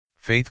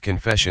Faith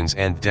confessions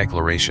and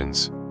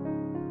declarations.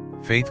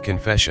 Faith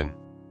confession.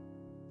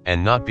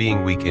 And not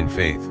being weak in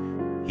faith,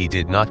 he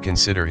did not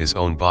consider his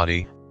own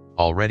body,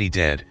 already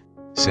dead,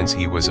 since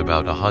he was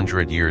about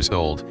 100 years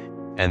old,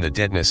 and the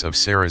deadness of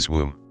Sarah's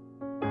womb.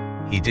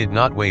 He did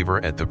not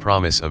waver at the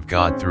promise of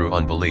God through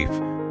unbelief,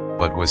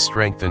 but was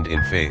strengthened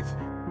in faith,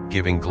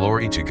 giving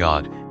glory to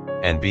God,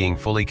 and being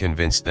fully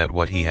convinced that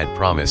what he had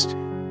promised,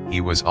 he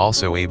was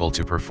also able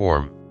to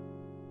perform.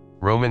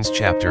 Romans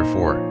chapter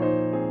 4.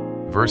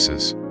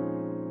 Verses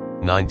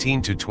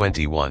 19 to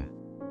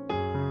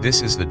 21.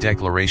 This is the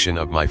declaration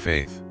of my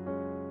faith.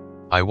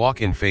 I walk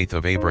in faith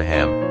of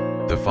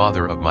Abraham, the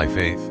father of my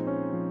faith.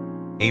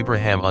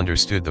 Abraham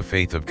understood the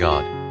faith of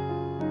God.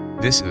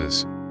 This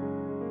is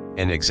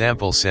an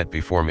example set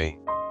before me.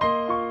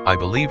 I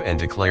believe and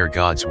declare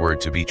God's word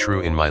to be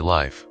true in my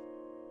life.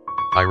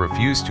 I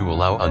refuse to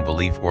allow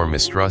unbelief or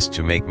mistrust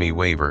to make me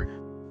waver,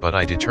 but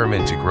I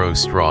determine to grow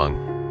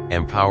strong,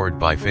 empowered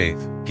by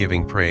faith,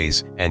 giving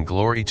praise and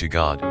glory to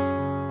God.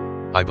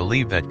 I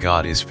believe that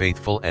God is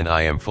faithful, and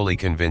I am fully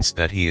convinced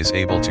that He is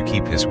able to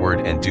keep His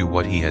word and do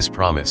what He has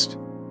promised.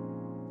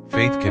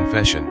 Faith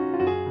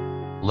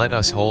confession. Let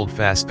us hold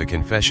fast the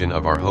confession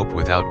of our hope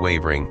without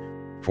wavering,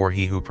 for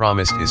He who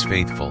promised is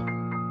faithful.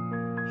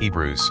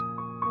 Hebrews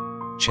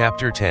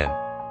chapter 10.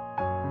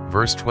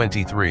 Verse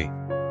 23.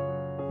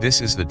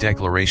 This is the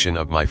declaration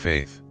of my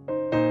faith.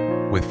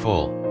 With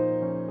full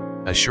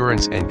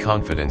assurance and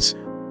confidence,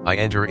 I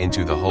enter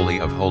into the Holy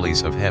of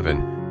Holies of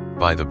heaven,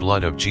 by the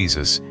blood of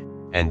Jesus,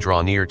 and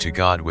draw near to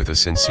God with a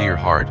sincere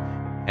heart,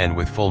 and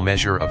with full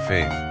measure of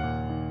faith.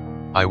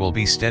 I will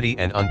be steady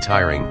and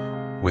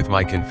untiring, with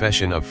my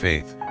confession of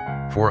faith,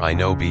 for I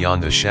know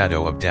beyond the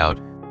shadow of doubt,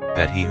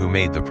 that He who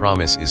made the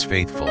promise is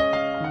faithful.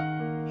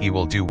 He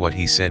will do what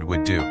He said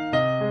would do.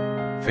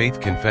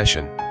 Faith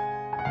confession.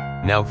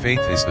 Now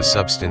faith is the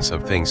substance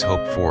of things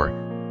hoped for,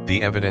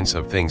 the evidence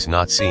of things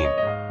not seen.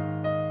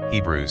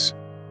 Hebrews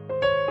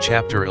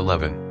chapter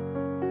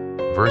 11.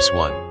 Verse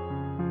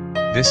 1.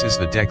 This is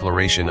the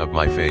declaration of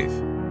my faith.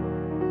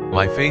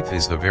 My faith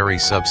is the very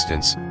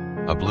substance,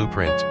 a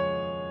blueprint,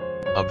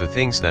 of the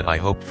things that I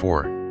hoped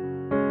for.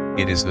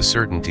 It is the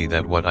certainty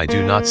that what I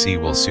do not see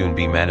will soon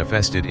be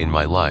manifested in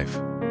my life.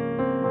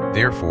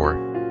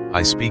 Therefore,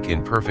 I speak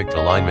in perfect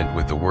alignment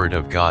with the Word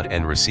of God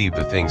and receive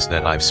the things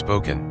that I've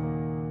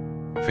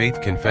spoken. Faith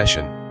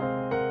confession.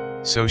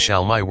 So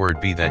shall my word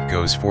be that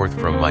goes forth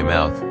from my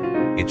mouth,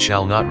 it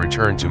shall not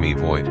return to me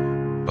void,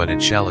 but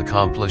it shall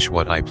accomplish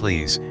what I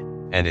please,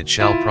 and it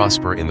shall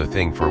prosper in the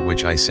thing for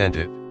which I sent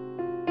it.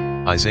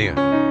 Isaiah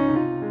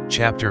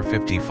chapter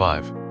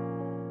 55.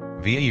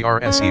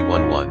 Verse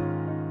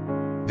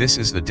 1:1. This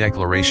is the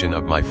declaration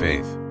of my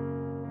faith.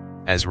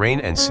 As rain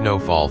and snow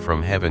fall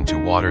from heaven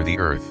to water the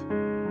earth,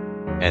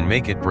 and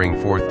make it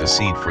bring forth the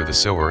seed for the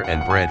sower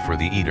and bread for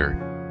the eater,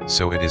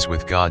 so it is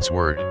with God's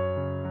word.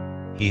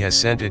 He has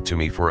sent it to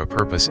me for a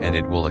purpose, and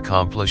it will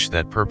accomplish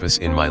that purpose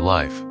in my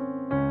life.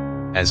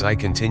 As I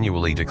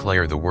continually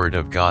declare the word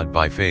of God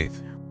by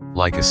faith,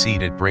 like a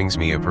seed, it brings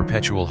me a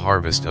perpetual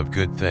harvest of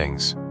good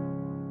things.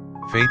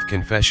 Faith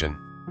confession.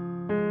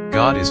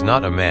 God is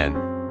not a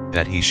man,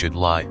 that He should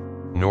lie,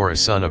 nor a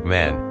son of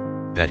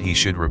man, that He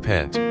should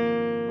repent.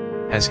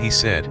 Has He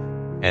said,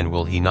 and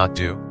will He not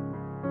do?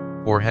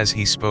 Or has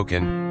He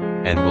spoken,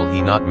 and will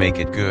He not make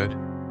it good?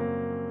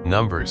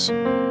 Numbers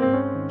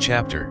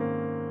chapter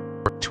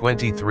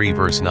 23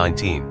 verse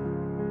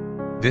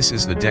 19. This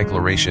is the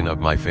declaration of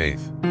my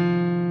faith.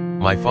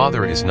 My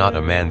Father is not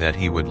a man that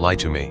He would lie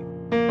to me.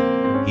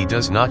 He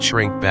does not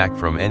shrink back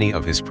from any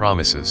of His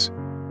promises.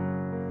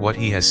 What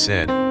He has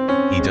said,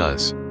 He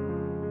does.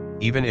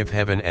 Even if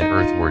heaven and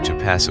earth were to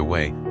pass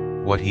away,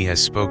 what He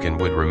has spoken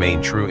would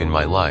remain true in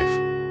my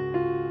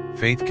life.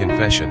 Faith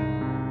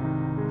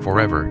confession.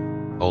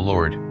 Forever, O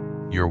Lord,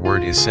 your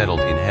word is settled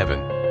in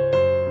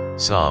heaven.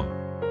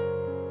 Psalm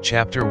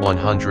chapter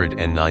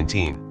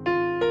 119.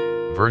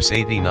 Verse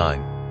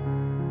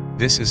 89.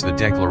 This is the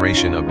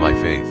declaration of my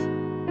faith.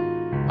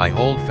 I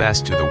hold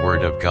fast to the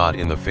word of God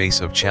in the face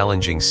of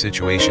challenging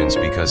situations,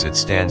 because it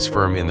stands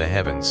firm in the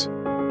heavens,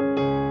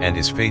 and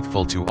is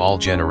faithful to all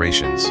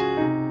generations.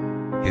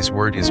 His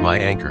word is my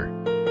anchor.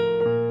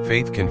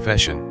 Faith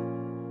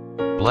confession.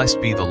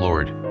 Blessed be the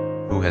Lord,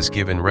 who has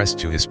given rest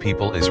to His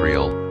people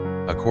Israel,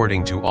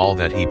 according to all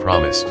that He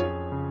promised.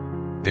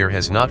 There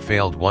has not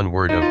failed one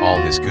word of all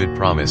His good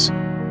promise,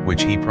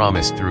 which He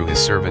promised through His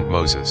servant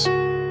Moses.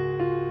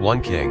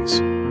 1 Kings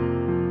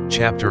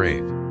chapter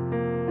 8.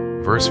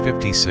 Verse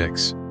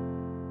 56.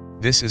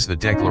 This is the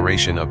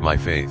declaration of my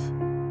faith.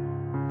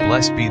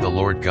 Blessed be the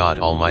Lord God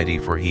Almighty,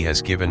 for He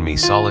has given me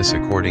solace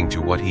according to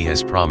what He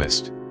has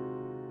promised.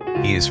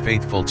 He is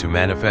faithful to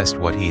manifest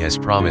what He has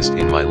promised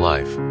in my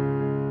life.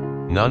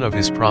 None of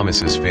His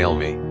promises fail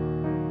me.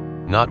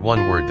 Not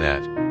one word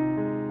that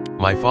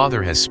my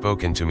Father has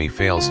spoken to me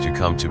fails to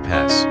come to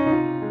pass.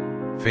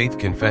 Faith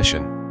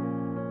confession.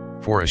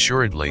 For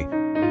assuredly,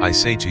 I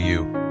say to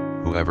you,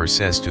 whoever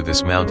says to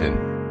this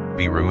mountain,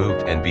 be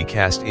removed and be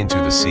cast into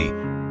the sea,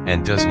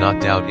 and does not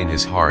doubt in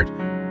his heart,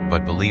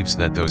 but believes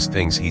that those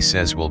things he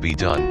says will be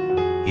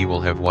done, he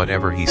will have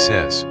whatever he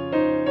says.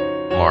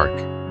 Mark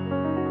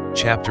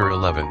chapter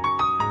 11,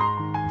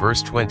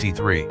 verse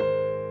 23.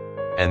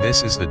 And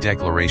this is the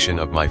declaration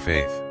of my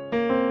faith.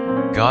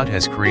 God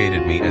has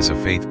created me as a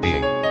faith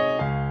being.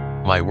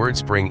 My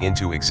words bring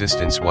into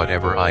existence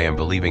whatever I am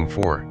believing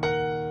for.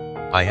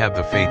 I have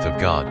the faith of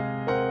God.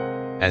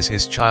 As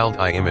his child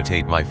I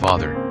imitate my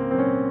Father.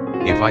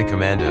 If I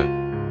command a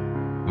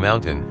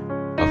mountain,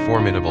 a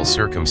formidable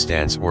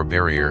circumstance or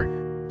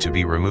barrier, to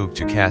be removed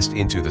to cast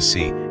into the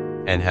sea,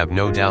 and have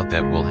no doubt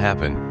that will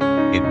happen,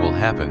 it will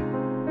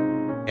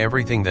happen.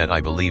 Everything that I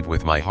believe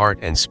with my heart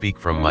and speak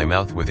from my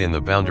mouth within the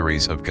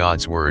boundaries of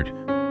God's word,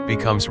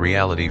 becomes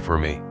reality for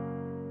me.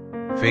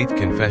 Faith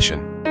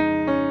confession.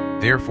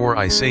 Therefore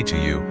I say to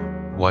you,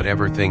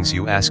 whatever things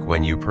you ask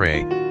when you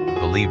pray,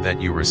 believe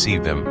that you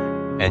receive them,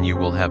 and you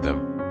will have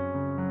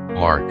them.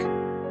 Mark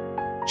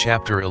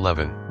chapter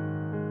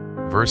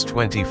 11, verse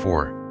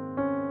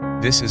 24.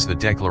 This is the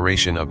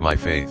declaration of my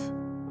faith.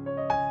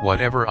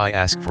 Whatever I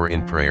ask for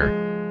in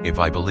prayer, if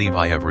I believe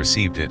I have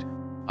received it,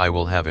 I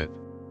will have it.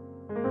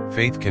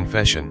 Faith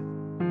confession.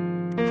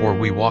 For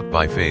we walk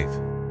by faith,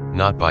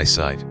 not by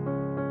sight.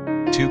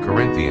 2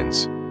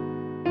 Corinthians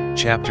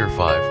chapter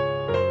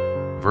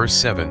 5, verse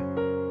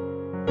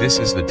 7. This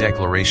is the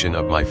declaration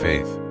of my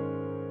faith.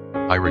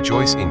 I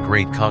rejoice in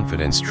great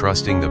confidence,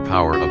 trusting the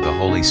power of the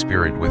Holy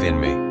Spirit within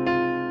me.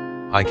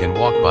 I can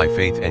walk by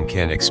faith and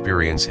can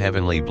experience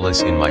heavenly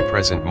bliss in my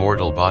present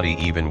mortal body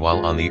even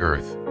while on the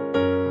earth.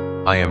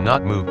 I am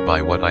not moved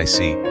by what I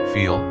see,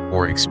 feel,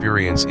 or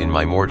experience in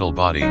my mortal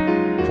body,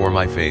 for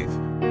my faith,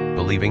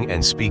 believing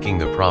and speaking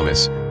the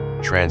promise,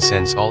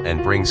 transcends all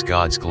and brings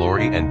God's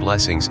glory and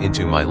blessings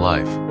into my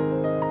life.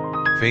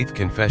 Faith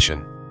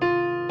confession.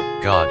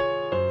 God,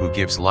 who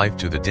gives life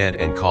to the dead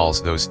and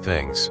calls those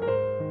things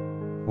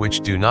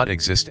which do not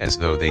exist as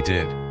though they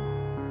did.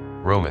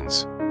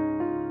 Romans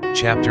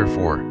chapter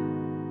 4,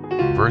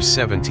 verse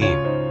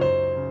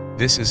 17.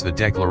 This is the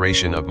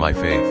declaration of my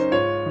faith.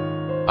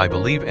 I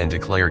believe and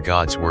declare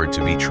God's word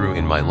to be true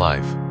in my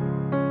life.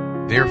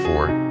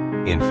 Therefore,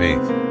 in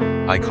faith,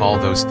 I call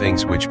those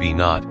things which be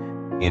not,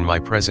 in my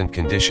present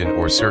condition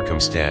or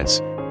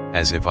circumstance,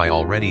 as if I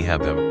already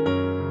have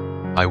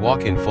them. I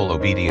walk in full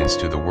obedience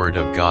to the word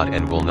of God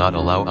and will not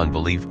allow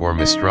unbelief or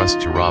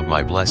mistrust to rob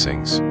my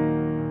blessings.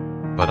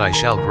 But I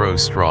shall grow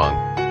strong,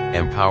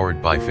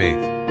 empowered by faith,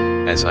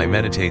 as I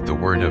meditate the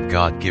word of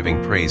God,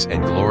 giving praise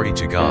and glory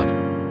to God.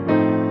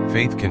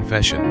 Faith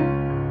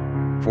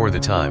confession. For the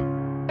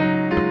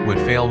time would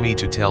fail me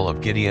to tell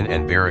of Gideon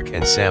and Barak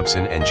and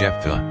Samson and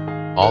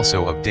Jephthah,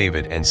 also of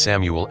David and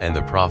Samuel and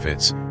the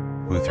prophets,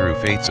 who through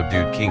faith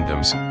subdued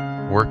kingdoms,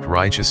 worked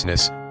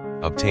righteousness,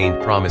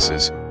 obtained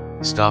promises,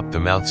 stopped the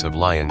mouths of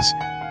lions,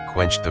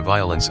 quenched the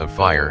violence of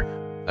fire,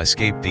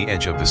 escaped the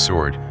edge of the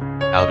sword,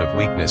 out of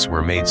weakness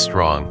were made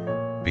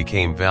strong,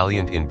 became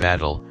valiant in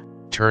battle,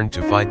 turned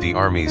to fight the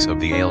armies of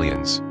the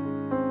aliens.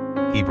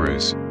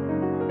 Hebrews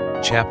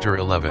chapter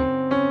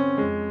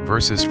 11,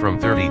 verses from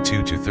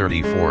 32 to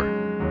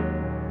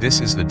 34.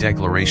 This is the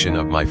declaration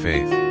of my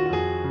faith.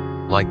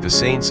 Like the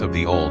saints of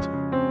the old,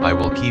 I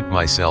will keep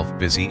myself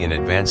busy in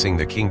advancing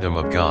the kingdom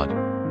of God.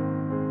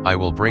 I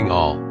will bring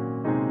all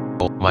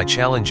my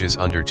challenges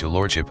under to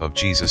lordship of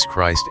Jesus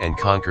Christ and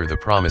conquer the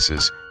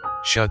promises,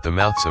 shut the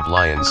mouths of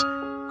lions,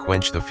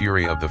 quench the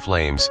fury of the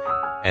flames,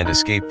 and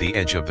escape the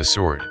edge of the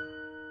sword.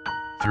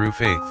 Through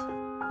faith,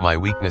 my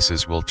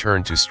weaknesses will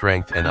turn to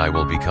strength and I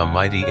will become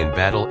mighty in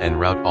battle and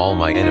rout all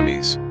my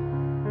enemies.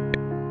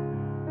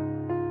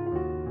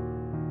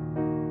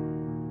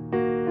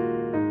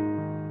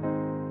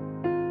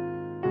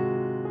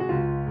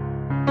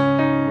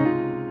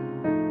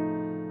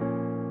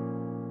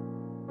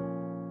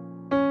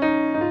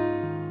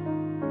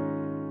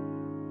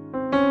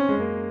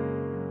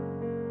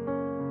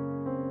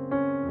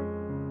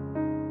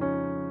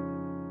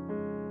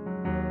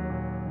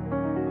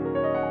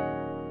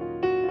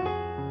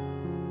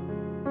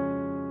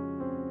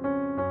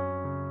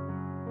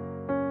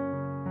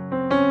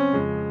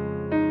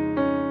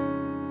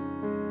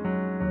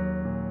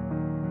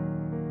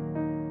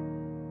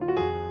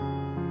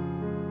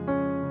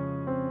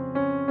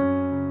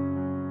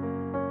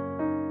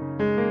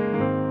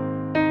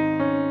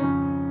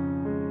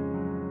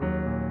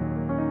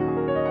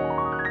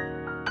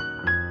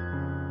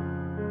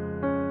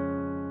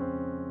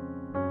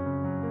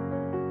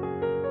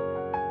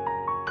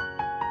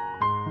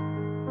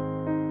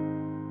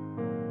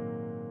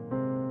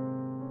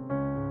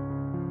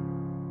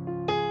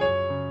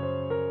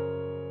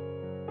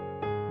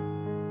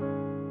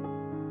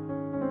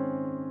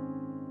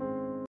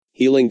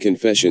 Healing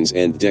confessions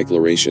and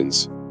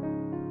declarations.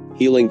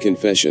 Healing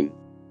confession.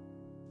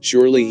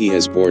 Surely he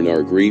has borne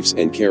our griefs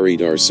and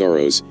carried our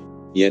sorrows,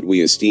 yet we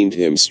esteemed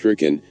him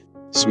stricken,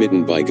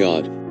 smitten by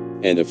God,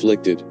 and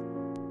afflicted.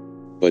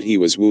 But he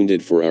was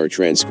wounded for our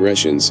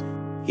transgressions,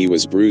 he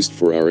was bruised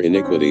for our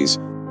iniquities,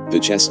 the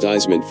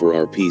chastisement for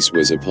our peace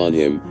was upon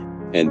him,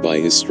 and by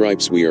his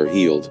stripes we are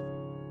healed.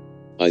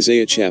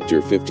 Isaiah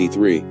chapter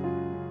 53.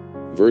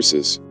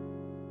 Verses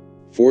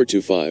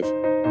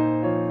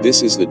 4-5.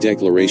 This is the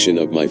declaration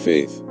of my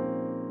faith.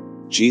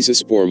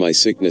 Jesus bore my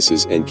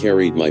sicknesses and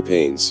carried my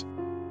pains.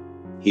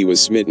 He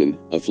was smitten,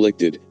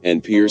 afflicted,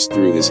 and pierced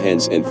through his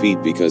hands and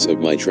feet because of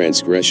my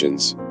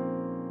transgressions.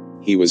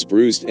 He was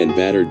bruised and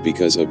battered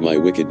because of my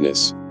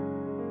wickedness.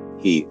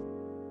 He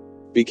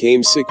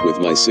became sick with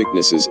my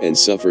sicknesses and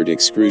suffered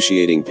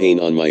excruciating pain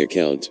on my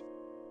account.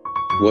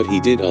 What he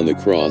did on the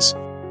cross,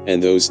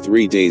 and those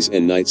 3 days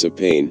and nights of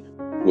pain,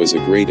 was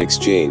a great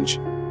exchange.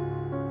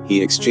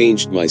 He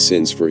exchanged my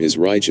sins for his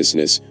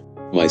righteousness,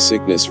 my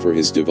sickness for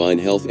his divine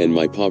health, and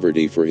my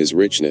poverty for his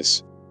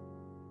richness.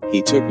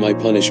 He took my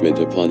punishment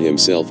upon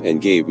himself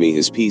and gave me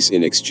his peace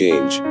in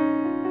exchange.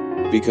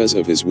 Because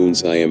of his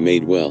wounds I am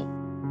made well.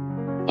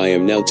 I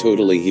am now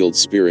totally healed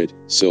spirit,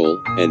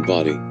 soul, and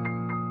body.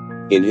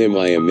 In him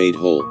I am made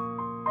whole.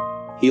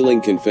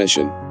 Healing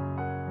confession.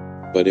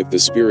 But if the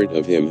spirit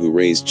of him who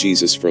raised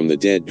Jesus from the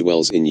dead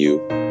dwells in you,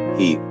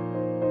 he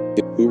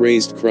who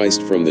raised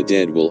Christ from the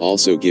dead will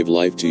also give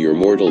life to your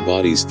mortal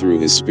bodies through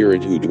his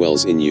Spirit who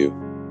dwells in you.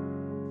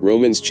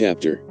 Romans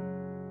chapter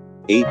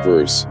 8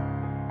 verse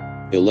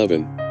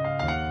 11.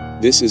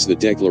 This is the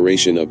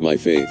declaration of my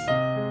faith.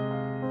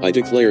 I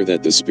declare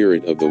that the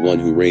Spirit of the one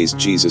who raised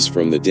Jesus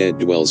from the dead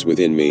dwells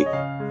within me,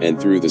 and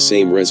through the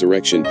same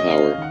resurrection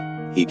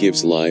power, he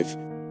gives life,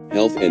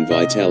 health and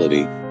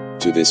vitality,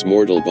 to this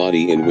mortal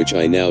body in which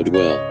I now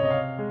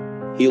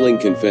dwell. Healing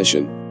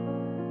confession.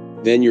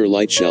 Then your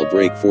light shall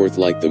break forth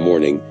like the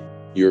morning,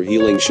 your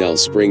healing shall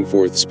spring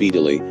forth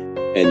speedily,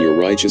 and your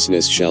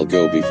righteousness shall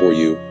go before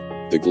you,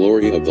 the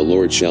glory of the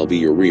Lord shall be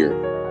your rear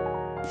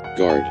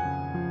guard.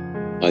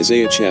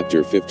 Isaiah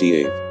chapter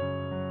 58.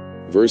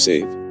 Verse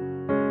 8.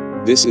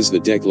 This is the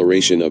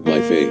declaration of my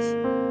faith.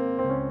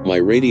 My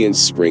radiance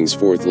springs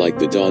forth like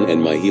the dawn,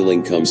 and my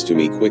healing comes to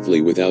me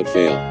quickly without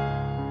fail.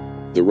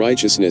 The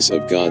righteousness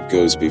of God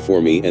goes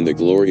before me, and the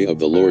glory of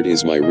the Lord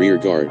is my rear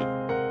guard.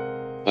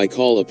 I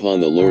call upon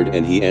the Lord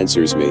and he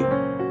answers me.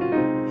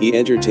 He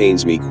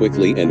entertains me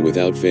quickly and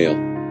without fail.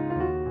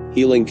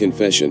 Healing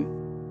confession.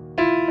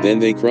 Then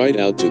they cried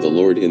out to the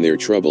Lord in their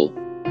trouble,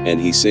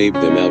 and he saved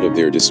them out of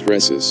their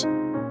distresses.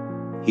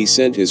 He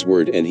sent his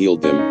word and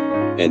healed them,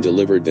 and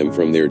delivered them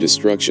from their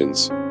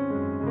destructions.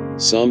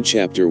 Psalm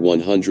chapter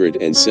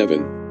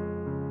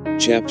 107.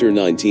 Chapter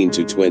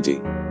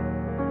 19-20.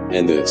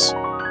 And this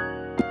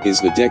is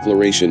the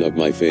declaration of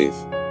my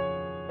faith.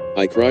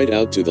 I cried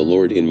out to the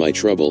Lord in my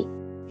trouble,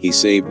 he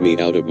saved me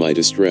out of my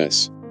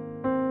distress.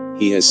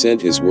 He has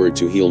sent his word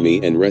to heal me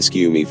and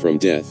rescue me from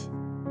death.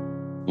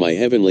 My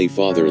heavenly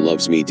Father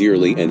loves me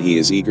dearly, and he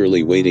is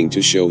eagerly waiting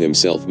to show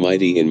himself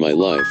mighty in my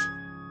life.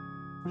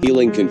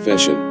 Healing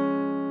confession.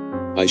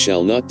 I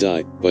shall not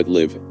die, but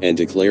live, and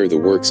declare the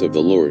works of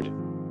the Lord.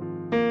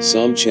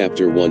 Psalm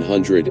chapter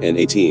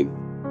 118.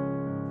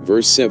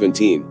 Verse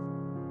 17.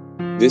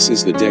 This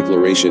is the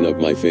declaration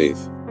of my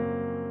faith.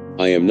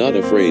 I am not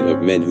afraid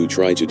of men who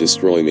try to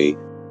destroy me,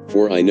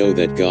 for I know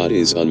that God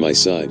is on my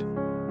side.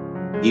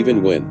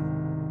 Even when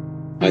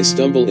I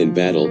stumble in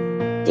battle,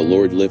 the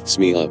Lord lifts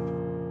me up.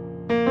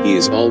 He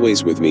is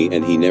always with me,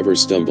 and he never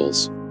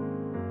stumbles.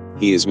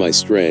 He is my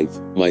strength,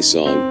 my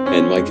song,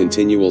 and my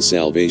continual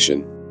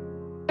salvation.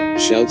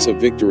 Shouts of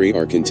victory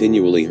are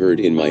continually heard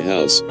in my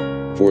house,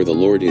 for the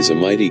Lord is a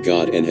mighty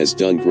God and has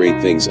done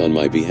great things on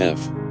my behalf.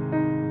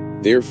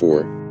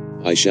 Therefore,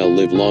 I shall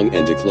live long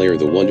and declare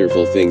the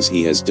wonderful things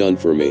he has done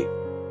for me.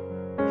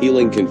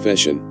 Healing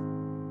confession.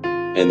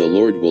 And the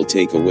Lord will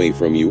take away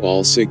from you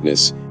all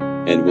sickness,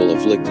 and will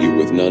afflict you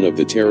with none of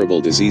the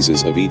terrible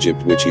diseases of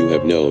Egypt which you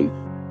have known,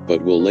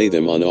 but will lay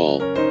them on all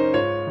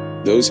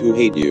those who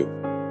hate you.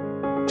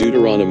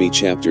 Deuteronomy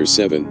chapter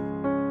 7.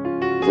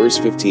 Verse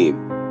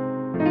 15.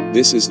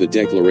 This is the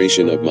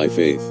declaration of my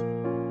faith.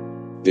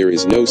 There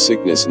is no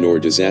sickness nor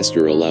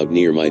disaster allowed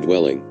near my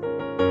dwelling.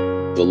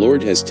 The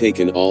Lord has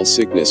taken all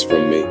sickness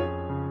from me.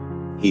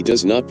 He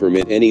does not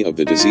permit any of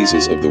the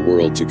diseases of the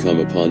world to come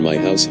upon my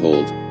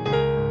household.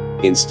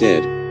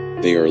 Instead,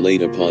 they are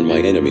laid upon my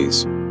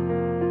enemies.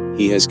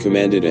 He has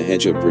commanded a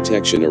hedge of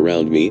protection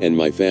around me and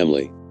my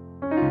family.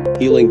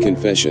 Healing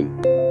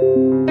confession.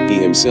 He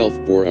himself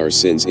bore our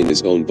sins in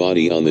his own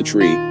body on the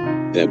tree,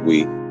 that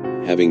we,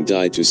 having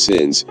died to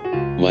sins,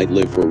 might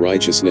live for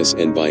righteousness,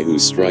 and by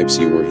whose stripes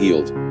you were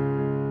healed.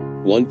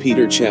 1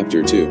 Peter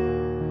chapter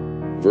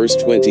 2. Verse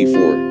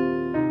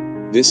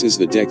 24. This is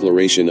the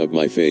declaration of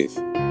my faith.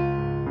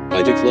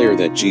 I declare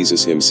that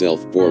Jesus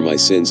himself bore my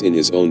sins in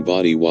his own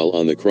body while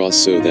on the cross,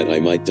 so that I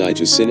might die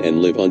to sin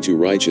and live unto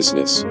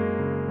righteousness.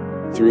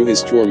 Through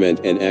his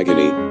torment and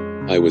agony,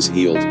 I was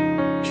healed,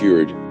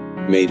 cured,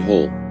 made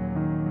whole.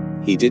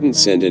 He didn't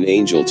send an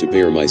angel to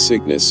bear my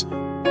sickness,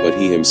 but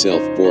he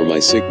himself bore my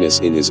sickness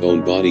in his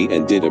own body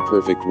and did a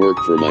perfect work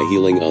for my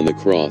healing on the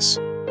cross.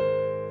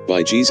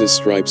 By Jesus'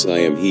 stripes I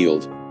am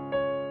healed.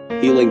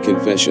 Healing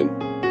confession.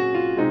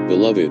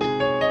 Beloved,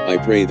 I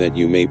pray that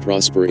you may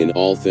prosper in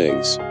all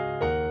things,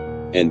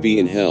 and be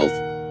in health,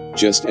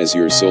 just as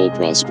your soul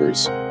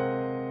prospers.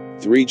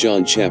 3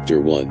 John chapter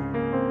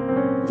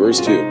 1. Verse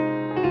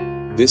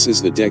 2. This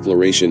is the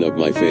declaration of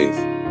my faith.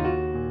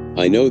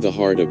 I know the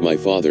heart of my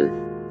Father,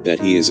 that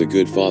He is a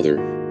good Father,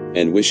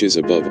 and wishes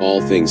above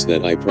all things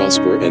that I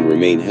prosper and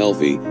remain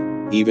healthy,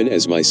 even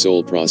as my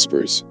soul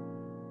prospers.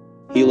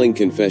 Healing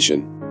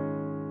Confession.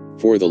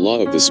 For the law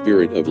of the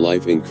Spirit of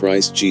life in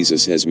Christ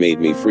Jesus has made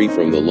me free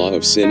from the law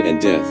of sin and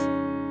death.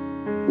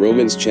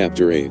 Romans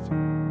chapter 8.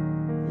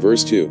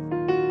 Verse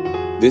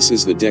 2. This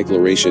is the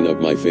declaration of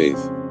my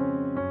faith.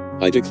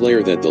 I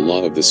declare that the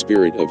law of the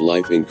Spirit of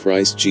life in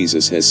Christ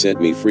Jesus has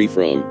set me free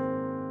from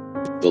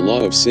the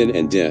law of sin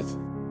and death,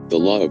 the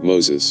law of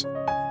Moses.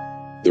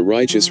 The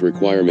righteous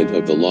requirement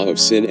of the law of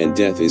sin and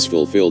death is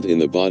fulfilled in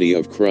the body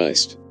of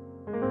Christ.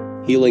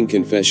 Healing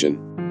Confession.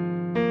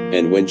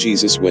 And when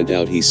Jesus went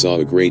out, he saw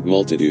a great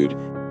multitude,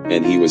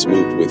 and he was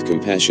moved with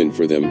compassion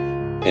for them,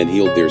 and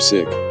healed their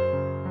sick.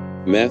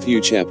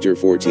 Matthew chapter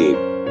 14.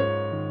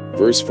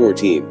 Verse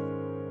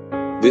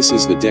 14. This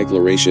is the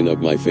declaration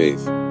of my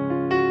faith.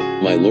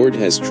 My Lord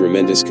has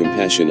tremendous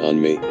compassion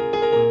on me.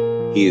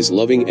 He is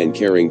loving and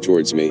caring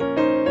towards me.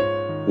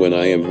 When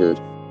I am hurt,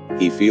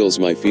 He feels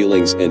my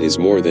feelings and is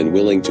more than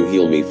willing to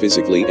heal me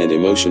physically and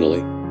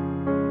emotionally.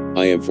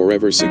 I am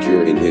forever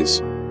secure in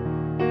His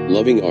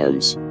loving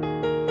arms.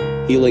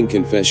 Healing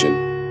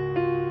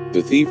Confession.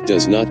 The thief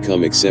does not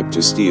come except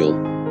to steal,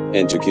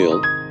 and to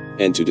kill,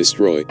 and to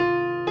destroy.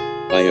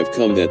 I have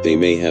come that they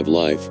may have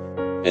life,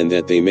 and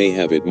that they may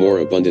have it more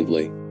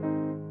abundantly.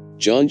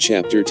 John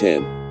chapter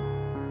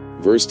 10.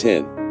 Verse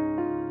 10.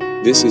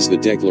 This is the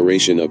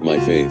declaration of my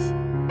faith.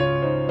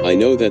 I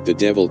know that the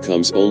devil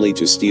comes only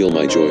to steal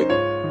my joy,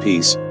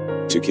 peace,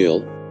 to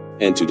kill,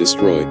 and to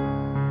destroy.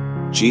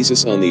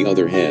 Jesus, on the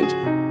other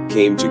hand,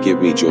 came to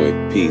give me joy,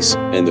 peace,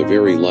 and the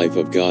very life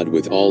of God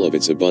with all of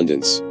its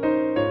abundance.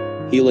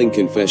 Healing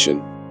Confession.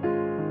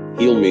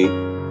 Heal me,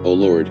 O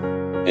Lord,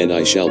 and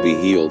I shall be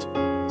healed.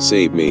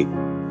 Save me,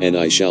 and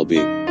I shall be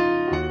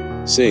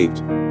saved,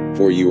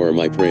 for you are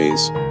my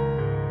praise.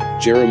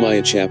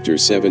 Jeremiah chapter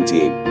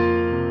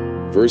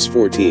 17. Verse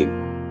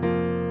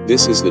 14.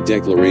 This is the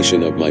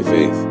declaration of my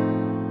faith.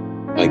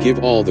 I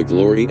give all the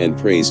glory and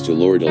praise to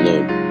Lord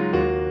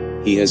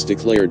alone. He has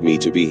declared me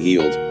to be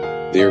healed,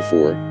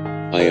 therefore,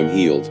 I am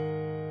healed.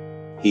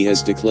 He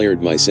has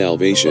declared my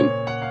salvation,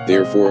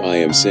 therefore I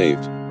am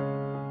saved.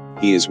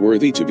 He is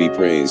worthy to be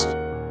praised.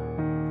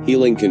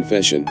 Healing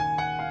Confession.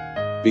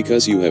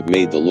 Because you have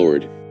made the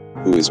Lord,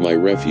 who is my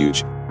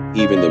refuge,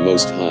 even the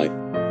Most High,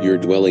 your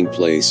dwelling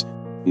place,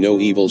 no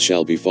evil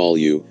shall befall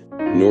you,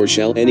 nor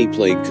shall any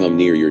plague come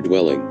near your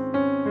dwelling.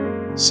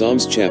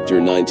 Psalms chapter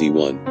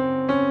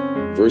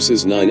 91.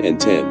 Verses 9 and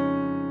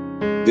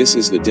 10. This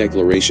is the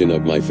declaration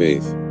of my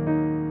faith.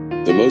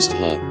 The Most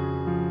High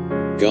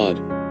God,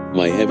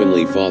 my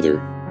heavenly Father,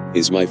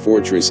 is my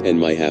fortress and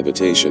my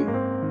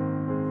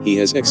habitation. He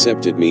has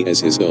accepted me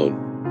as His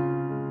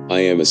own.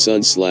 I am a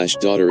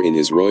son/daughter in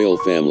His royal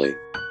family.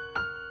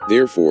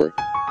 Therefore,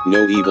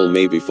 no evil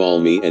may befall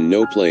me, and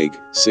no plague,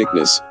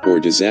 sickness, or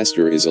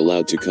disaster is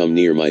allowed to come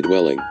near my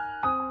dwelling.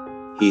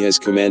 He has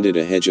commanded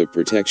a hedge of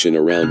protection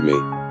around me.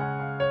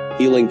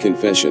 Healing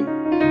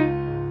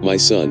Confession. My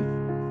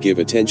son, give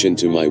attention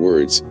to my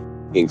words,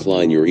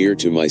 incline your ear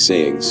to my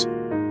sayings.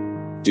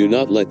 Do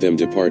not let them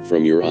depart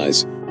from your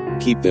eyes,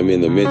 keep them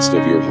in the midst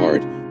of your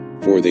heart,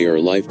 for they are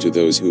life to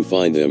those who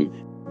find them,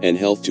 and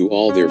health to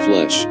all their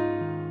flesh.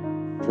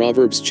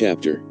 Proverbs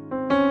chapter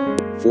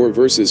 4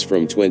 verses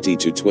from 20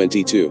 to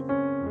 22.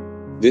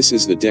 This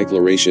is the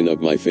declaration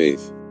of my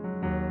faith.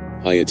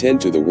 I attend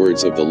to the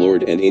words of the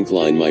Lord and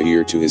incline my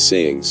ear to His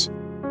sayings.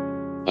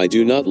 I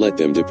do not let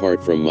them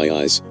depart from my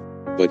eyes,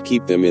 but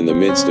keep them in the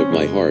midst of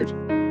my heart.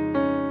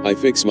 I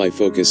fix my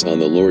focus on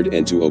the Lord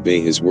and to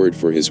obey His word,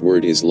 for His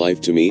word is life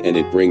to me and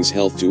it brings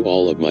health to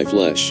all of my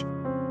flesh.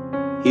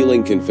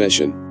 Healing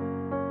Confession.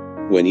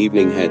 When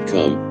evening had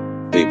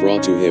come, they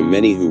brought to Him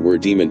many who were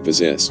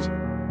demon-possessed.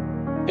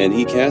 And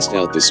He cast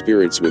out the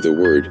spirits with a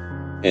word,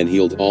 and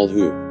healed all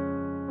who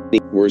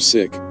were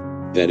sick,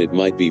 that it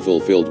might be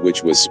fulfilled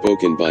which was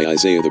spoken by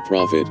Isaiah the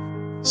prophet,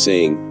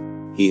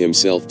 saying, He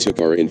Himself took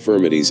our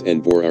infirmities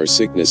and bore our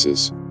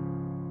sicknesses.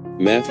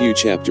 Matthew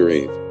chapter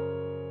 8.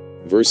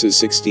 Verses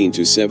 16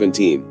 to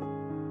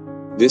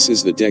 17. This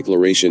is the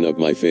declaration of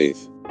my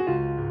faith.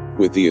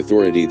 With the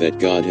authority that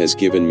God has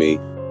given me,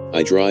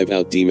 I drive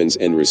out demons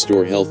and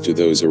restore health to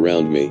those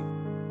around me.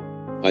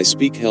 I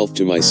speak health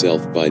to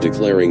myself by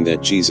declaring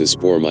that Jesus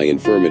bore my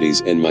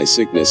infirmities and my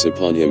sickness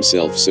upon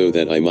Himself so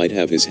that I might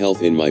have His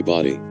health in my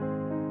body.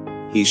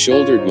 He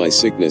shouldered my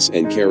sickness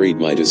and carried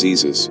my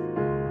diseases.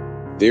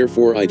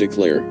 Therefore I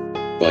declare,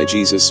 by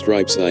Jesus'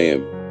 stripes I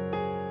am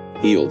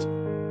healed.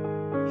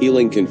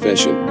 Healing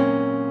Confession.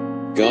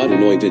 God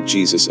anointed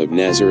Jesus of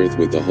Nazareth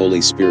with the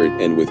Holy Spirit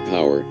and with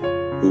power,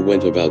 who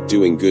went about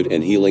doing good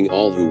and healing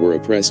all who were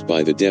oppressed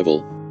by the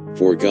devil,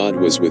 for God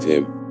was with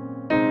Him.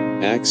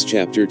 Acts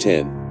chapter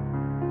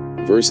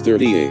 10. Verse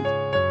 38.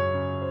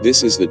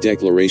 This is the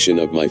declaration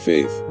of my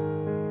faith.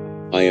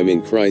 I am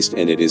in Christ,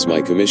 and it is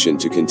my commission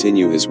to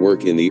continue His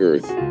work in the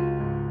earth.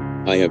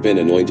 I have been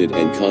anointed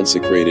and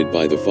consecrated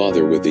by the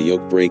Father with the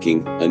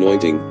yoke-breaking,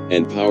 anointing,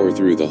 and power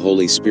through the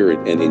Holy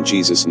Spirit and in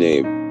Jesus'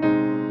 name.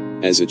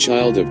 As a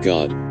child of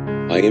God,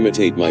 I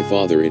imitate my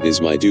Father. It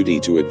is my duty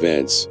to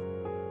advance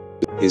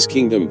His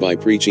kingdom by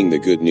preaching the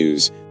good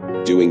news,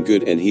 doing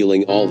good and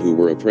healing all who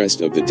were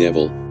oppressed of the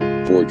devil,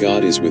 for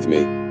God is with me.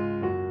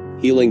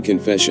 Healing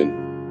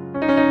confession.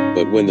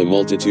 But when the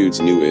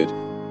multitudes knew it,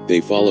 they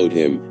followed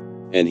him,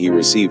 and he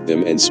received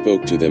them and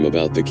spoke to them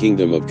about the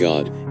kingdom of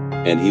God,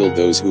 and healed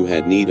those who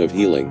had need of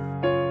healing.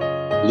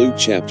 Luke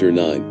chapter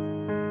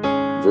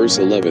 9. Verse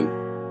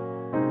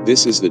 11.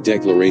 This is the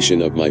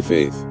declaration of my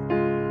faith.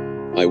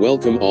 I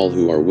welcome all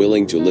who are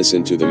willing to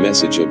listen to the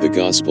message of the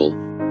gospel,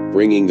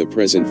 bringing the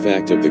present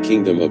fact of the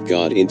kingdom of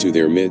God into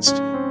their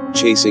midst,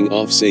 chasing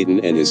off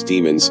Satan and his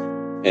demons,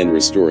 and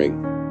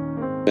restoring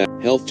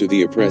health to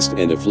the oppressed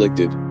and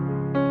afflicted.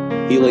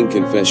 Healing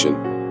confession.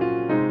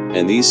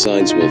 And these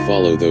signs will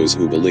follow those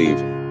who believe.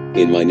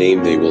 In my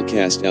name they will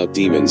cast out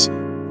demons,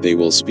 they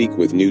will speak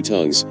with new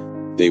tongues,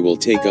 they will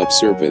take up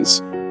serpents,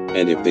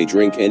 and if they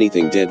drink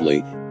anything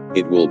deadly,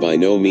 it will by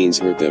no means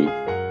hurt them,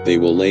 they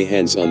will lay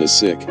hands on the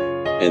sick,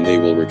 and they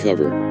will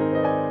recover.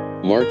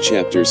 Mark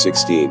chapter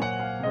 16.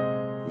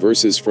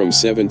 Verses from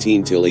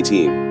 17 till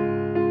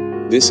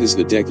 18. This is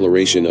the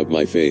declaration of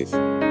my faith.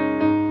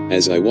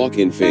 As I walk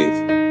in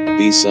faith,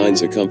 these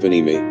signs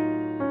accompany me.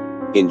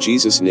 In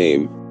Jesus'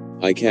 name,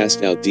 I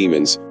cast out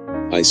demons,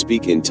 I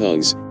speak in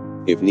tongues,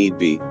 if need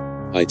be,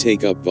 I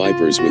take up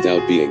vipers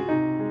without being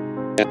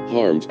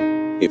harmed.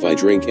 If I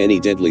drink any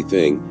deadly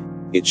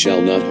thing, it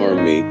shall not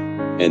harm me,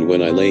 and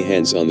when I lay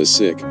hands on the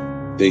sick,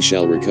 they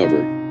shall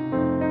recover.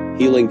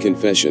 Healing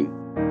confession.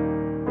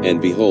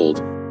 And behold,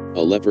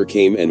 a leper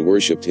came and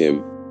worshipped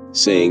him,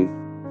 saying,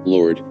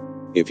 Lord,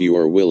 if you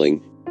are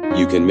willing,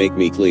 you can make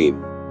me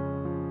clean.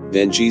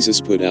 Then Jesus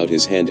put out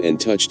his hand and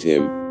touched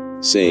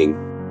him, saying,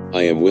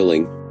 I am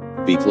willing,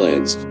 be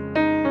cleansed.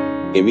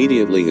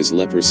 Immediately his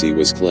leprosy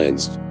was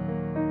cleansed.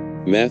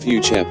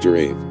 Matthew chapter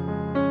 8.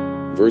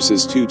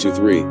 Verses 2 to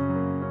 3.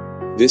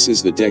 This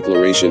is the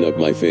declaration of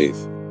my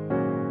faith.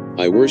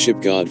 I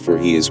worship God, for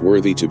he is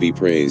worthy to be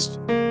praised.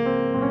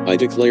 I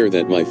declare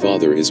that my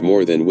Father is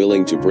more than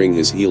willing to bring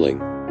his healing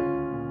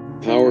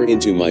power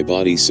into my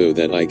body so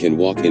that I can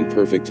walk in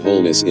perfect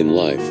wholeness in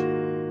life.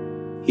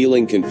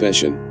 Healing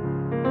confession.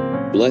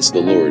 Bless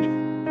the Lord,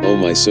 O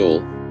my soul,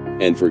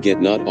 and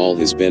forget not all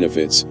his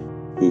benefits,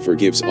 who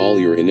forgives all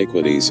your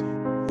iniquities,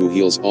 who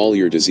heals all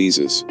your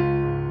diseases.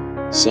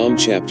 Psalm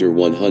chapter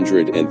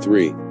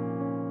 103.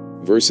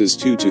 Verses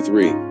 2 to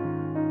 3.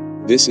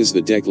 This is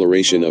the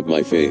declaration of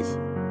my faith.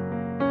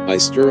 I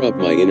stir up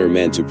my inner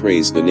man to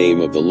praise the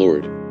name of the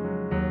Lord.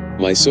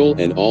 My soul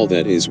and all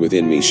that is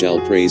within me shall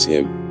praise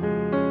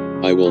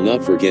him. I will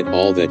not forget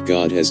all that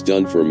God has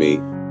done for me,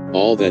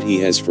 all that he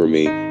has for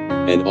me,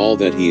 and all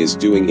that he is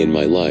doing in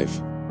my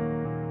life.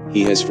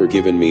 He has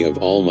forgiven me of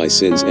all my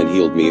sins and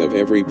healed me of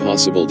every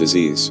possible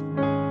disease.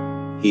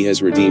 He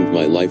has redeemed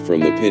my life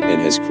from the pit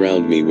and has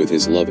crowned me with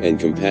his love and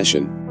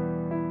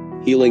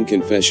compassion. Healing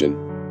confession.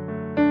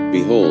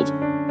 Behold,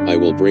 I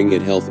will bring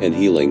it health and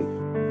healing,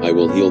 I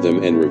will heal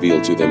them and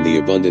reveal to them the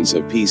abundance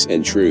of peace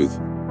and truth.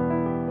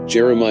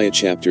 Jeremiah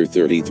chapter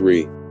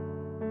 33.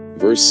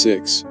 Verse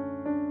 6.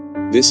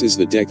 This is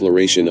the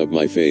declaration of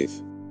my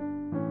faith.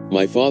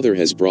 My Father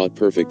has brought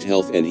perfect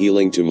health and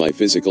healing to my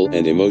physical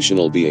and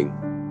emotional being.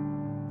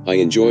 I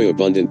enjoy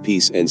abundant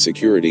peace and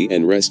security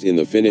and rest in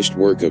the finished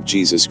work of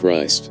Jesus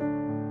Christ.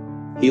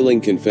 Healing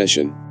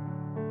confession.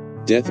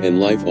 Death and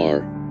life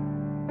are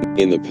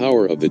in the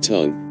power of the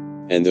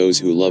tongue, and those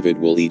who love it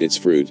will eat its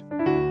fruit.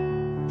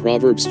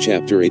 Proverbs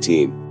chapter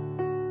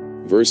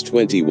 18. Verse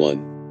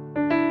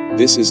 21.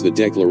 This is the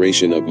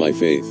declaration of my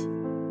faith.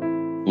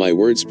 My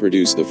words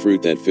produce the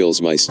fruit that fills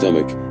my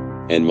stomach,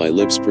 and my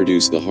lips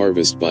produce the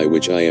harvest by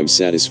which I am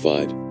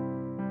satisfied.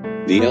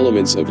 The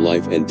elements of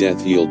life and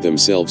death yield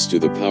themselves to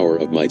the power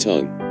of my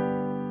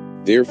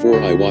tongue. Therefore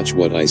I watch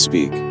what I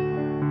speak.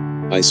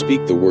 I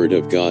speak the word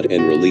of God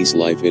and release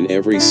life in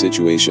every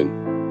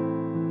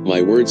situation.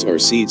 My words are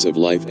seeds of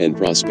life and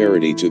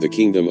prosperity to the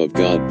kingdom of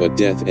God, but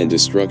death and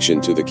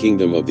destruction to the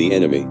kingdom of the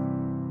enemy.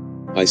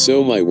 I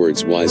sow my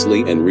words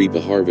wisely and reap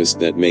a harvest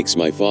that makes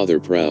my Father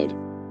proud.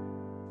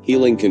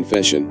 Healing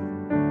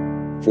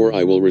confession. For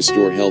I will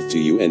restore health to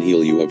you and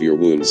heal you of your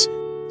wounds,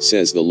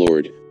 says the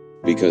Lord,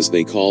 because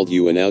they called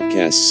you an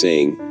outcast,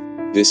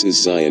 saying, This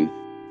is Zion,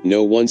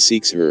 no one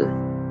seeks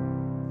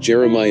her.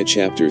 Jeremiah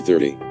chapter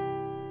 30.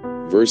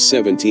 Verse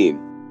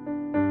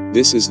 17.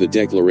 This is the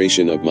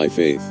declaration of my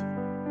faith.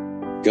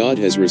 God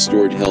has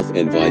restored health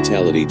and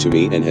vitality to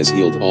me and has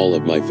healed all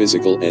of my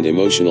physical and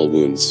emotional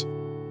wounds.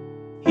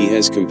 He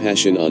has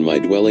compassion on my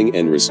dwelling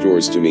and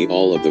restores to me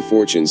all of the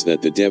fortunes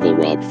that the devil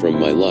robbed from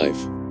my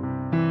life.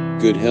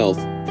 Good health,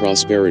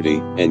 prosperity,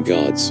 and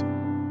God's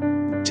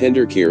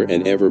tender care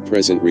and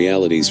ever-present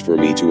realities for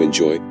me to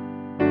enjoy.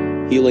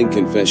 Healing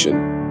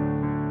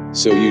confession.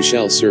 So you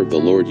shall serve the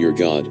Lord your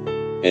God,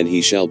 and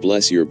he shall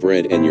bless your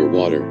bread and your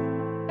water.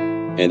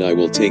 And I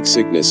will take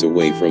sickness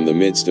away from the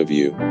midst of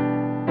you.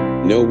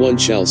 No one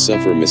shall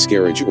suffer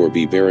miscarriage or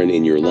be barren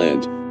in your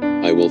land,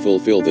 I will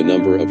fulfill the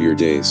number of your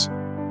days.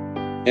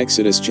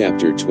 Exodus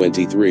chapter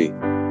 23.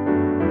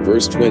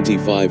 Verse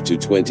 25 to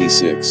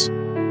 26.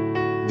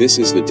 This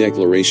is the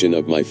declaration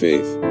of my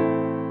faith.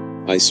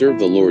 I serve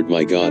the Lord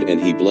my God,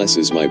 and he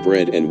blesses my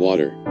bread and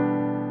water.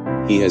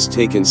 He has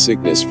taken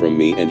sickness from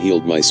me and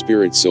healed my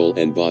spirit, soul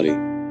and body.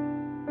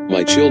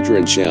 My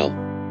children shall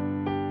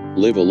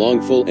live a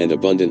long, full and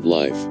abundant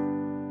life.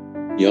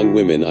 Young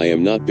women, I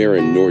am not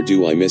barren, nor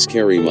do I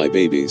miscarry my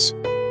babies.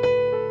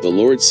 The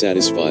Lord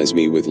satisfies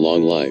me with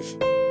long life.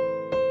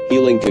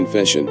 Healing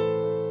confession.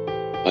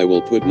 I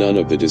will put none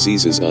of the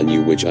diseases on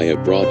you which I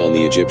have brought on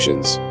the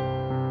Egyptians.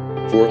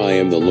 For I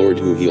am the Lord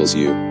who heals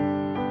you.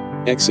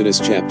 Exodus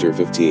chapter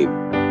 15.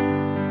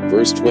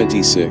 Verse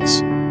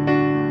 26.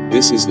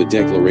 This is the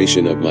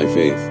declaration of my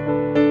faith.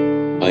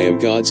 I am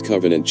God's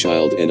covenant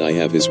child, and I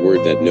have his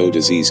word that no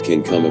disease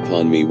can come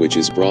upon me which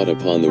is brought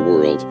upon the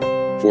world,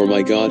 for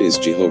my God is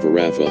Jehovah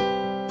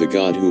Rapha, the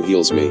God who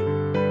heals me.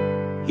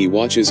 He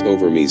watches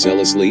over me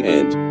zealously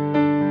and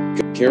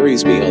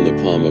carries me on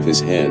the palm of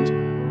his hand.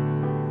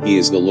 He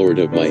is the Lord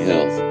of my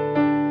health.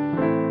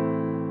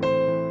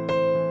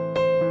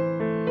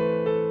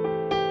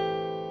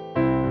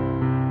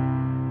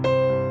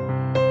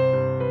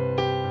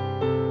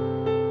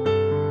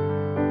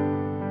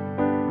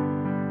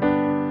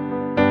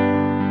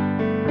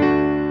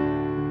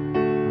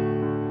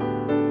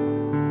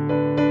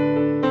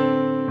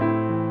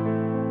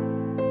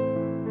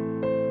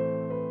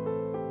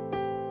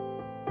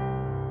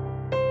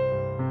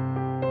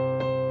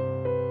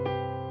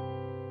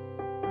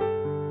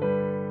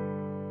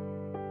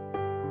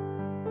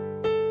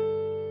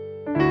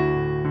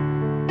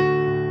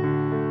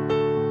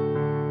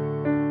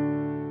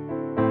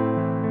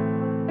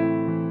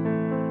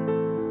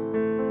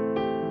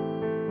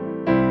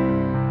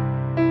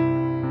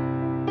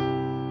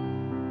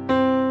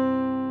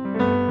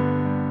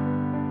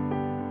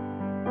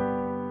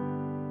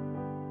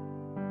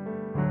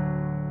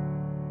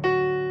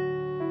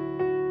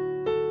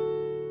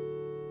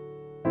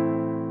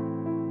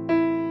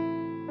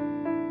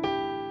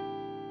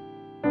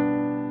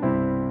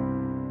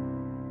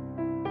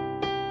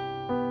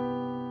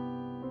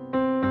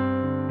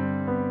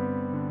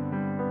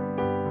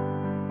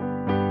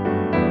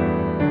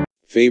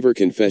 Favor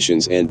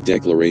confessions and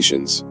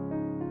declarations.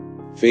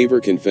 Favor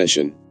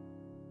confession.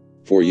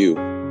 For you,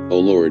 O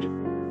Lord,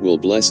 will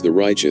bless the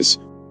righteous,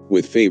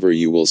 with favor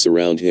you will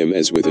surround him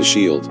as with a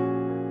shield.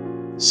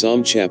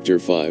 Psalm chapter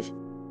 5.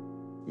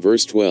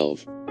 Verse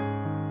 12.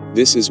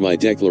 This is my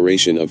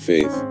declaration of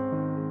faith.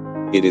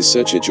 It is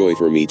such a joy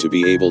for me to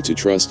be able to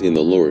trust in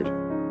the Lord.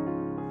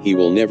 He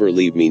will never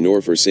leave me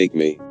nor forsake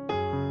me.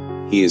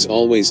 He is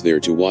always there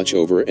to watch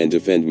over and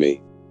defend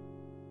me.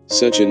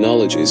 Such a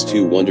knowledge is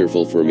too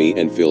wonderful for me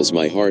and fills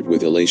my heart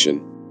with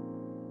elation.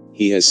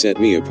 He has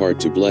set me apart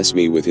to bless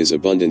me with his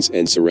abundance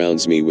and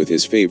surrounds me with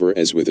his favor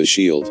as with a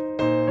shield.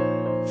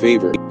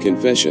 Favor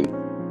confession.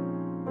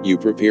 You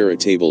prepare a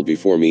table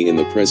before me in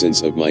the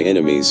presence of my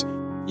enemies,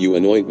 you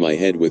anoint my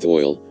head with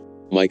oil,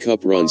 my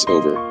cup runs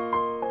over.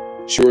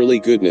 Surely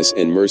goodness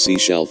and mercy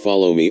shall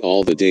follow me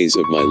all the days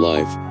of my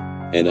life,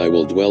 and I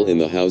will dwell in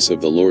the house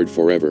of the Lord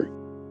forever.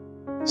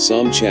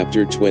 Psalm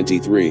chapter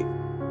 23.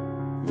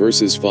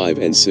 Verses 5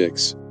 and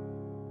 6.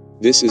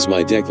 This is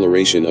my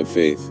declaration of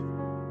faith.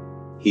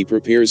 He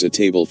prepares a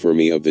table for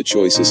me of the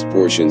choicest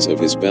portions of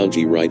his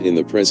bounty right in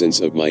the presence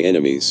of my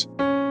enemies.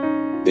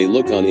 They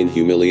look on in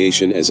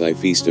humiliation as I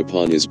feast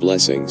upon his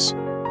blessings.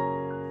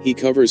 He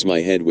covers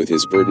my head with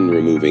his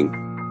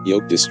burden-removing,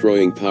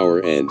 yoke-destroying power,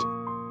 and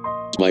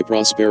my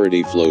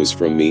prosperity flows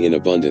from me in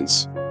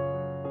abundance.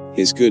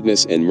 His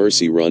goodness and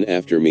mercy run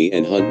after me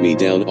and hunt me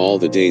down all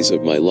the days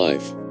of my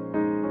life.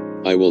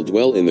 I will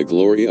dwell in the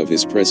glory of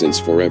his presence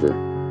forever.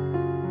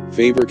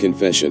 Favor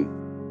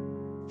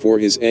confession. For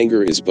his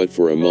anger is but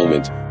for a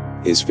moment,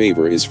 his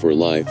favor is for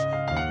life.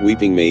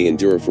 Weeping may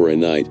endure for a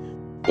night,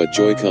 but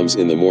joy comes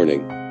in the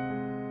morning.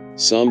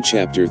 Psalm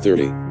chapter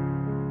 30.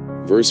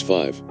 Verse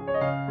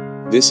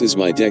 5. This is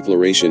my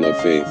declaration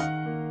of faith.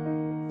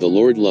 The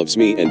Lord loves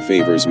me and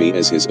favors me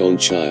as his own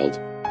child.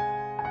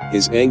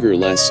 His anger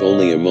lasts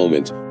only a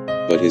moment,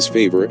 but his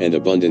favor and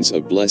abundance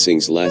of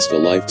blessings last a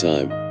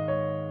lifetime.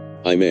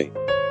 I may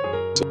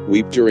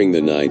weep during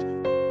the night,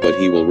 but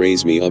he will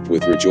raise me up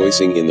with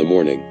rejoicing in the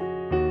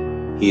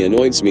morning. He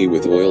anoints me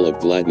with oil of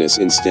gladness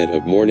instead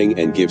of mourning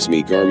and gives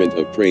me garment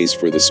of praise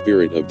for the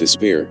spirit of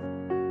despair.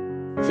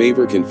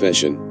 Favor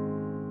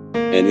confession.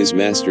 And his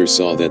master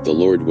saw that the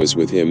Lord was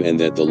with him and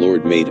that the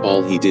Lord made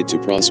all he did to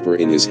prosper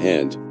in his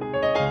hand.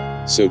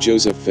 So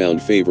Joseph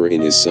found favor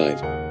in his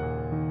sight.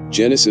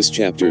 Genesis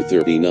chapter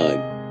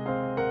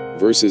 39.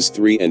 Verses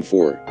 3 and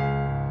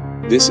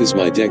 4. This is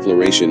my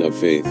declaration of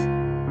faith.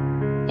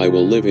 I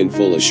will live in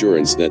full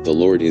assurance that the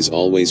Lord is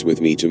always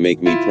with me to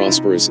make me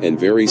prosperous and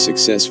very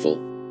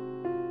successful.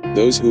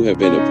 Those who have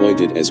been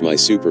appointed as my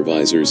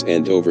supervisors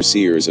and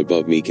overseers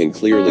above me can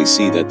clearly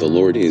see that the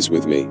Lord is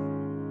with me.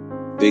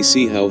 They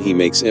see how he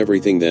makes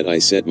everything that I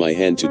set my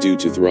hand to do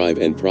to thrive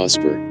and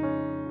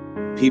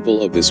prosper.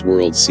 People of this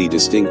world see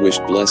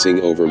distinguished blessing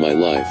over my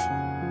life.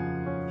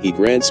 He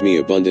grants me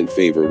abundant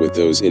favor with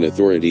those in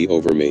authority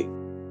over me.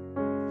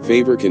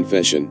 Favor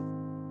Confession.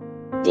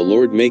 The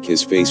Lord make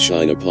his face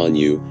shine upon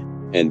you,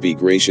 and be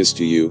gracious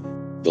to you,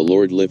 the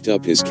Lord lift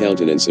up his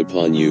countenance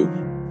upon you,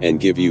 and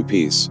give you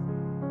peace.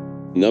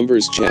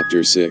 Numbers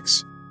chapter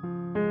 6.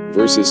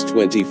 Verses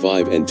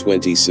 25 and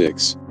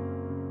 26.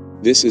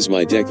 This is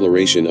my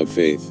declaration of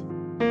faith.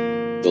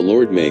 The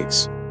Lord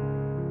makes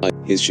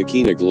his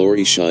Shekinah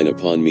glory shine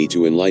upon me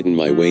to enlighten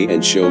my way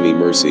and show me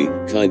mercy,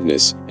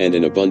 kindness, and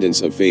an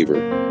abundance of favor.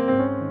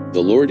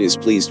 The Lord is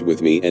pleased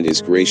with me and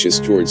is gracious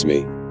towards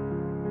me.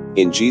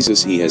 In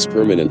Jesus he has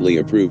permanently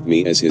approved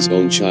me as his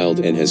own child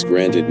and has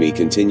granted me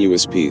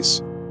continuous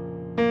peace.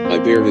 I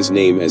bear his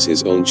name as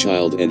his own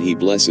child and he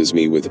blesses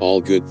me with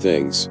all good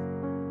things.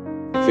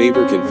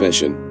 Favor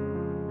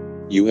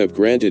Confession. You have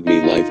granted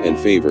me life and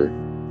favor,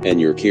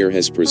 and your care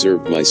has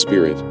preserved my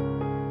spirit.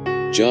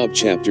 Job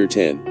chapter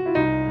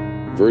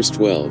 10. Verse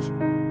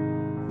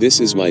 12. This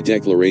is my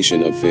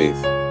declaration of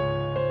faith.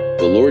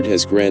 The Lord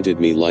has granted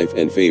me life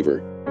and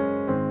favor.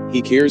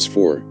 He cares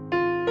for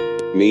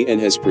me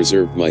and has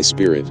preserved my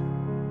spirit.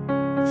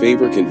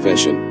 Favor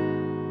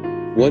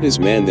Confession. What is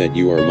man that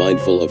you are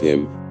mindful of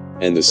him,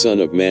 and the Son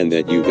of Man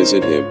that you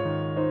visit him?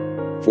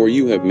 For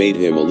you have made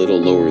him a little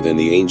lower than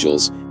the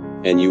angels,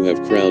 and you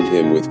have crowned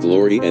him with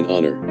glory and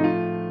honor.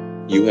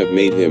 You have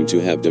made him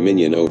to have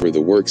dominion over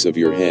the works of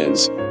your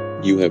hands,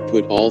 you have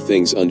put all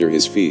things under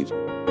his feet.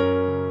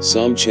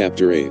 Psalm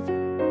chapter 8.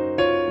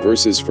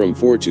 Verses from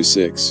 4 to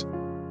 6.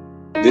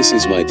 This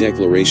is my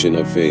declaration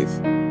of faith.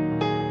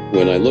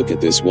 When I look at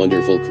this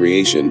wonderful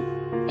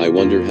creation, I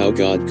wonder how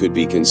God could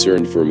be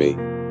concerned for me.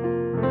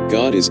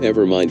 God is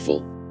ever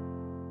mindful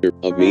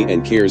of me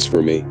and cares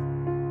for me.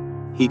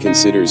 He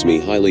considers me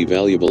highly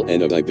valuable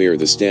and I bear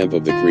the stamp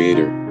of the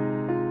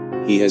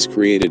Creator. He has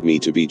created me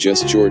to be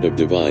just short of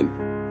divine,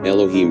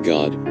 Elohim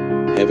God,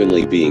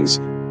 heavenly beings,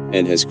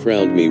 and has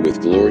crowned me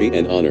with glory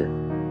and honor.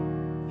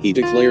 He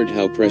declared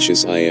how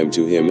precious I am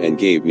to him and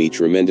gave me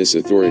tremendous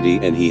authority,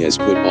 and he has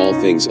put all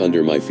things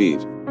under my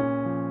feet.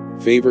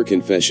 Favor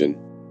Confession.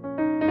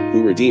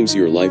 Who redeems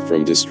your life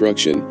from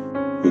destruction,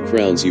 who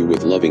crowns you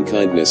with loving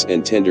kindness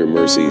and tender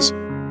mercies,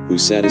 who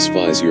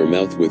satisfies your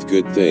mouth with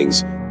good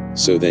things,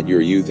 so that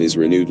your youth is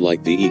renewed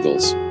like the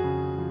eagles.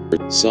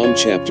 Psalm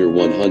chapter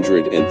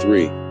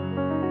 103.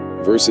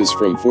 Verses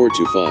from 4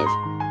 to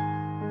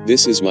 5.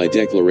 This is my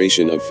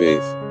declaration of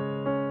faith.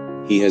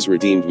 He has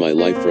redeemed my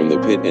life from the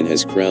pit and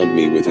has crowned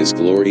me with his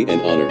glory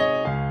and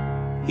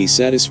honor. He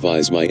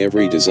satisfies my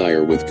every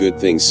desire with good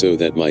things so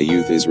that my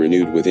youth is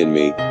renewed within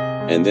me,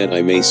 and that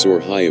I may soar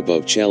high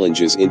above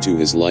challenges into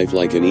his life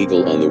like an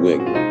eagle on the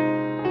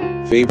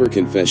wing. Favor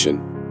Confession.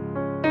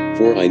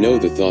 For I know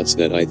the thoughts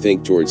that I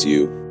think towards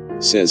you,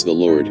 says the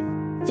Lord,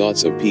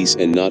 thoughts of peace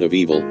and not of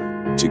evil,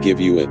 to give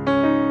you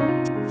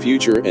a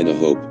future and a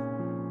hope.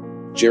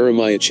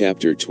 Jeremiah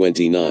chapter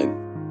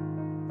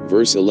 29.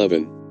 Verse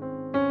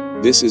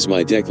 11. This is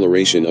my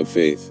declaration of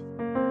faith.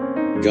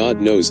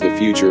 God knows the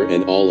future,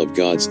 and all of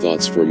God's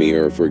thoughts for me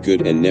are for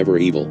good and never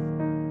evil.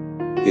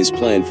 His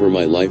plan for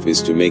my life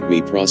is to make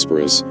me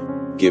prosperous,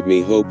 give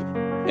me hope,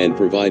 and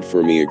provide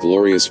for me a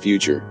glorious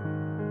future.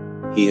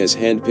 He has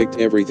handpicked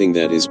everything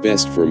that is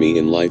best for me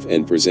in life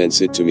and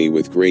presents it to me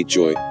with great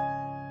joy.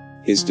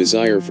 His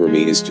desire for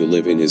me is to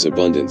live in his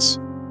abundance.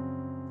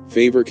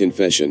 Favor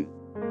Confession.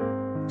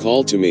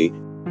 Call to me,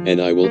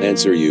 and I will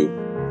answer you,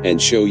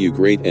 and show you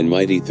great and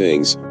mighty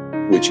things,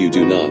 which you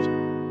do not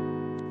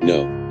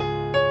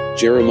know.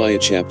 Jeremiah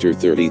chapter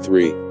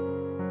 33.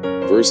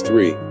 Verse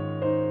 3.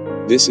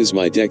 This is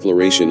my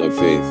declaration of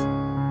faith.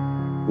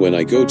 When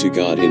I go to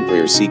God in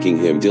prayer seeking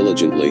him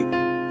diligently,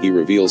 he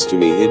reveals to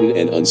me hidden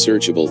and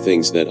unsearchable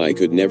things that I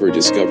could never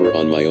discover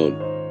on my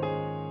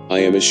own. I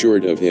am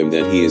assured of him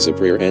that he is a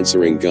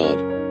prayer-answering God.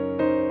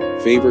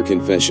 Favor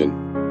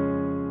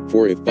Confession.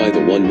 For if by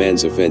the one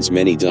man's offense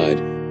many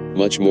died,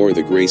 much more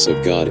the grace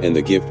of God and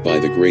the gift by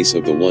the grace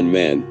of the one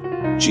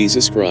man,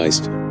 Jesus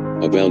Christ,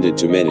 abounded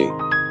to many.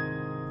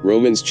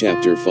 Romans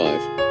chapter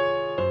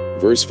 5.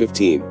 Verse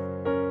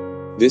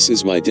 15. This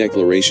is my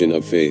declaration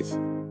of faith.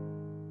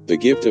 The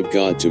gift of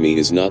God to me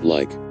is not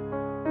like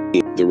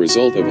the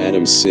result of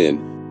Adam's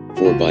sin,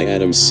 for by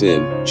Adam's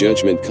sin,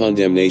 judgment,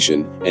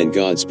 condemnation, and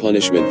God's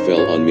punishment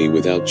fell on me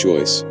without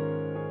choice.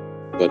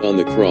 But on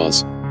the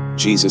cross,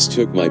 Jesus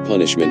took my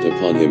punishment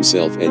upon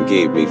himself and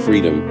gave me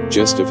freedom,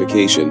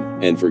 justification,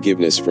 and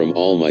forgiveness from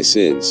all my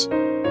sins.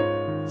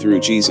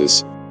 Through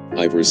Jesus,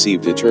 I've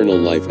received eternal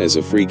life as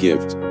a free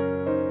gift.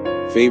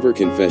 Favor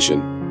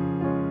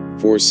Confession.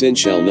 For sin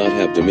shall not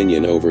have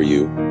dominion over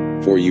you,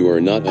 for you are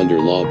not under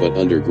law but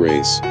under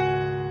grace.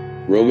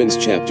 Romans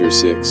chapter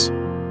 6.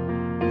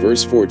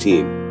 Verse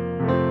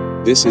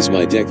 14. This is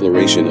my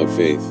declaration of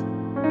faith.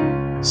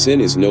 Sin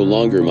is no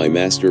longer my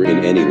master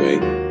in any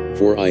way,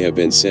 for I have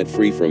been set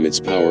free from its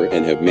power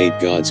and have made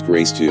God's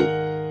grace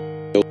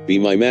to be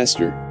my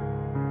master.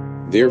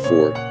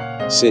 Therefore,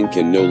 sin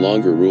can no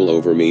longer rule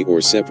over me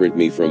or separate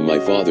me from my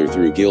Father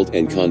through guilt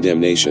and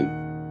condemnation.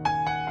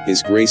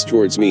 His grace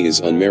towards me is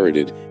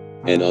unmerited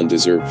and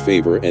undeserved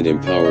favor and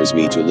empowers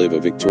me to live a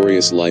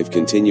victorious life,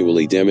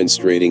 continually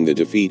demonstrating the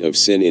defeat of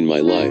sin in my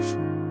life.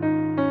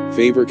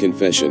 Favor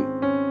confession.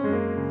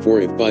 For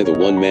if by the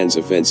one man's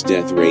offense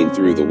death reigned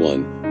through the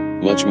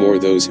one, much more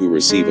those who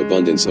receive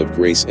abundance of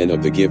grace and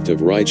of the gift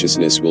of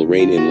righteousness will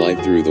reign in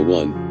life through the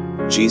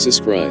one, Jesus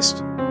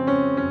Christ.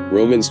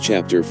 Romans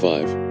chapter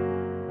 5.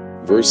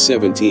 Verse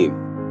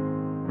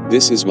 17.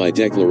 This is my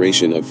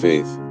declaration of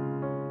faith.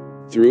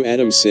 Through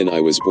Adam's sin I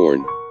was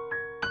born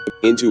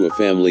into a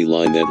family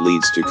line that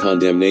leads to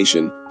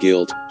condemnation,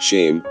 guilt,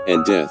 shame,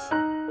 and death.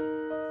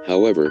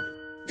 However,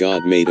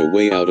 God made a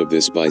way out of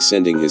this by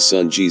sending His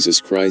Son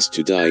Jesus Christ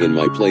to die in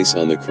my place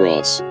on the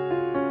cross.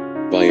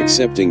 By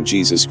accepting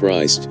Jesus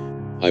Christ,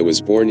 I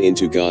was born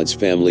into God's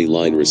family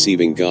line,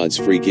 receiving God's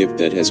free gift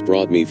that has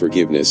brought me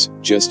forgiveness,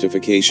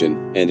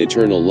 justification, and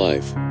eternal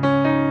life.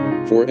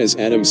 For as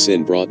Adam's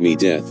sin brought me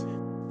death,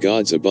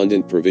 God's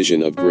abundant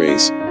provision of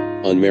grace,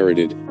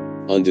 unmerited,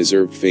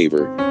 undeserved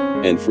favor,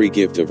 and free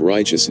gift of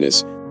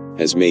righteousness,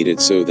 has made it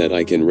so that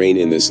I can reign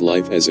in this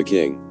life as a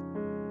king.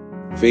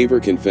 Favor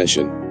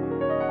confession.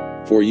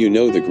 For you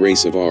know the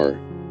grace of our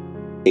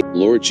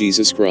Lord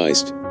Jesus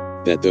Christ,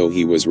 that though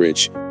He was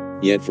rich,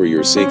 yet for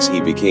your sakes He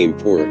became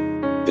poor,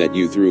 that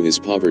you through His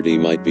poverty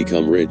might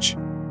become rich.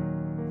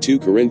 2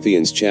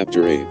 Corinthians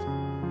chapter 8.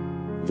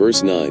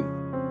 Verse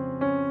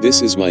 9.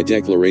 This is my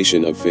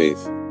declaration of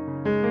faith.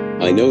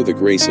 I know the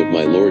grace of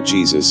my Lord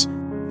Jesus,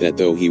 that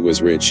though He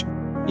was rich,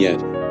 yet,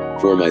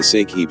 for my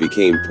sake He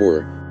became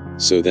poor,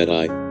 so that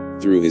I,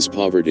 through His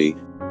poverty,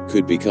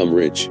 could become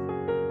rich.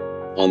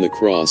 On the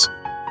cross,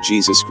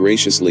 Jesus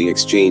graciously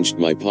exchanged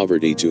my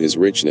poverty to His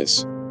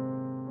richness.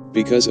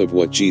 Because of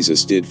what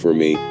Jesus did for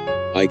me,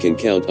 I can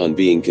count on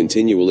being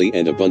continually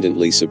and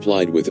abundantly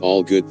supplied with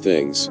all good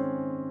things.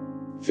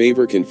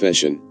 Favor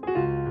confession.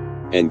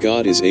 And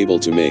God is able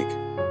to make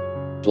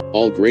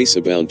all grace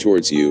abound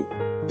towards you,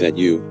 that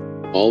you,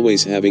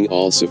 always having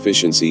all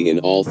sufficiency in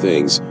all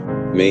things,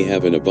 may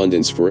have an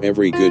abundance for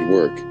every good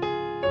work.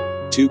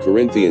 2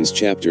 Corinthians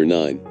chapter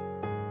 9.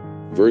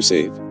 Verse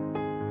 8.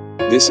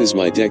 This is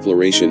my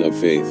declaration of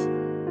faith.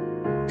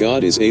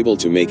 God is able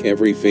to make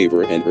every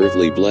favor and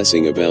earthly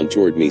blessing abound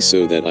toward me,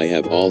 so that I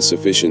have all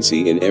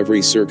sufficiency in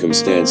every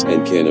circumstance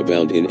and can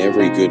abound in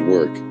every good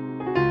work.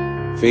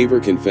 Favor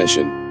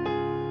confession.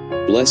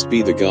 Blessed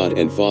be the God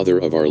and Father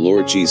of our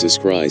Lord Jesus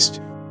Christ,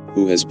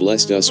 who has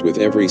blessed us with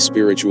every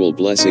spiritual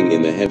blessing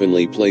in the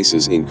heavenly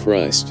places in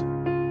Christ.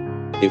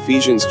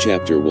 Ephesians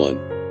chapter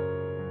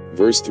 1.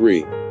 Verse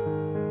 3.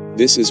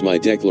 This is my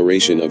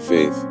declaration of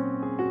faith.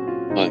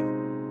 I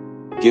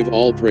give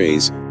all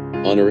praise,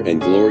 honor and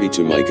glory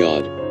to my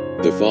God,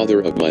 the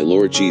Father of my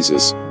Lord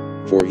Jesus,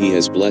 for He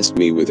has blessed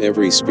me with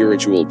every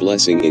spiritual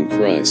blessing in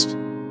Christ.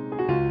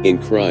 In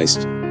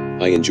Christ,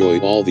 I enjoy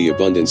all the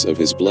abundance of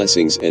His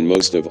blessings, and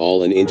most of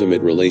all an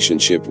intimate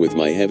relationship with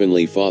my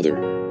Heavenly Father.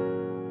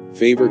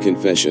 Favor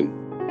confession.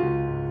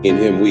 In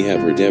Him we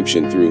have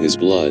redemption through His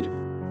blood,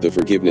 the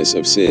forgiveness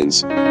of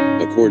sins,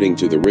 according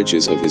to the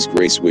riches of His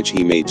grace which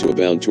He made to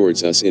abound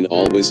towards us in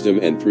all wisdom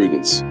and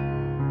prudence.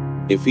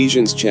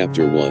 Ephesians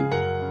chapter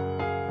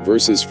 1.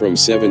 Verses from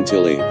 7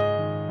 till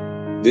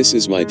 8. This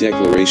is my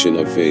declaration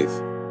of faith.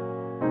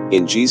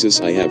 In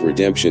Jesus I have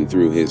redemption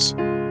through His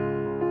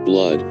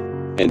blood,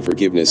 and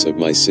forgiveness of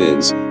my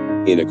sins,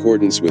 in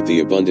accordance with the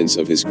abundance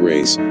of His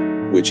grace,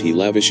 which He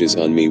lavishes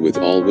on me with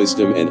all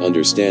wisdom and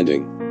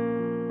understanding.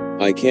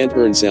 I can't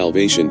earn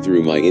salvation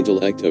through my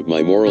intellect of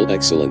my moral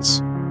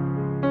excellence.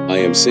 I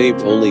am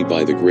saved only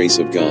by the grace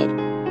of God.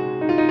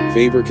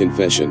 Favor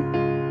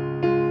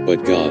confession.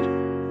 But God,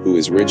 who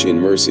is rich in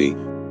mercy,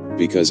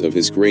 because of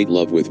His great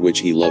love with which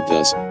He loved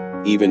us,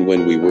 even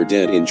when we were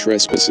dead in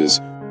trespasses,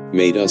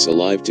 made us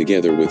alive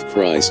together with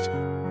Christ.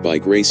 By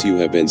grace you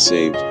have been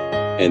saved,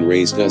 and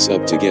raised us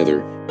up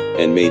together,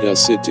 and made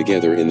us sit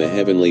together in the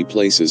heavenly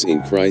places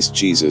in Christ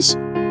Jesus,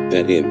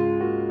 that in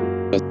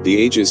the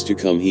ages to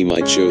come He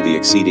might show the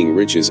exceeding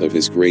riches of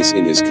His grace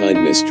in His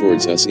kindness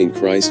towards us in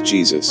Christ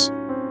Jesus.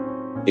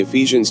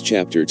 Ephesians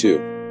chapter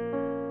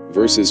 2.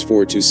 Verses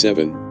 4 to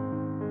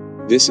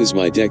 7. This is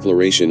my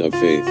declaration of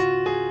faith.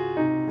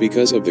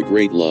 Because of the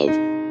great love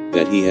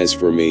that He has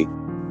for me,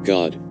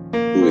 God,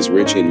 who is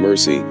rich in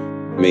mercy,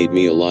 made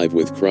me alive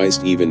with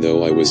Christ even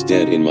though I was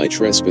dead in my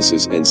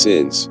trespasses and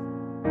sins.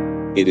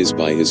 It is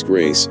by His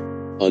grace,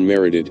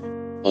 unmerited,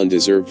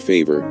 undeserved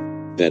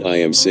favor, that I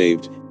am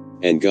saved,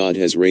 and God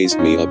has raised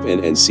me up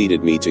and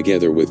seated me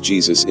together with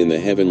Jesus in the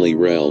heavenly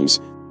realms,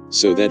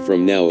 so that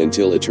from now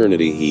until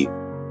eternity He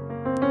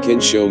can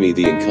show me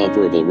the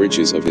incomparable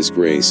riches of His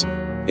grace,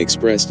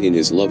 expressed in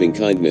His loving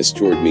kindness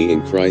toward me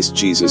in Christ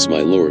Jesus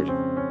my Lord.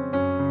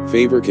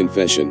 Favor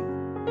confession.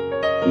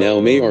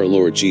 Now may our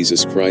Lord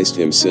Jesus Christ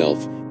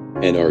Himself,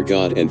 and our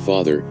God and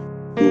Father,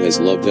 who has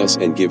loved us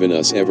and given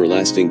us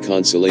everlasting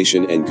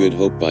consolation and good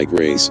hope by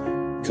grace,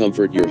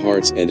 comfort your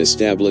hearts and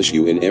establish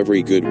you in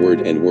every good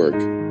word and work.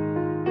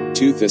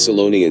 2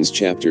 Thessalonians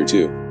chapter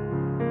 2.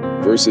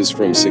 Verses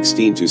from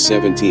 16 to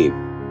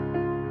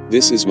 17.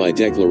 This is my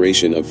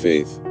declaration of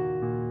faith.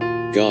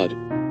 God,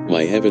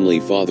 my Heavenly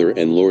Father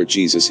and Lord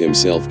Jesus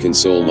Himself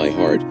console my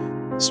heart,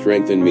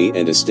 strengthen me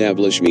and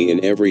establish me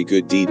in every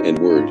good deed and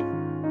word.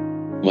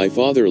 My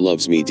Father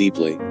loves me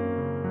deeply,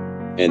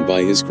 and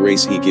by His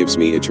grace He gives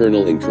me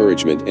eternal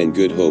encouragement and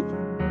good hope.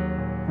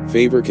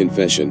 Favor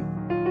Confession.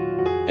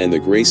 And the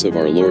grace of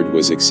our Lord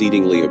was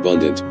exceedingly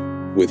abundant,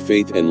 with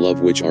faith and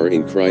love which are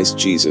in Christ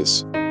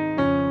Jesus.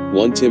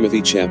 1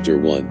 Timothy chapter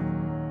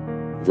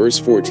 1. Verse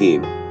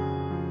 14.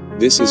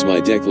 This is my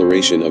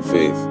declaration of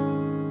faith.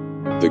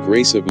 The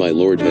grace of my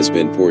Lord has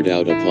been poured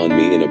out upon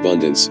me in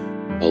abundance,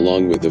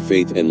 along with the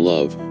faith and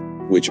love,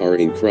 which are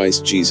in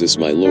Christ Jesus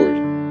my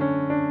Lord.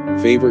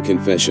 Favor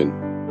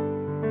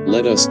Confession.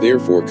 Let us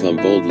therefore come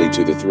boldly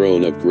to the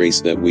throne of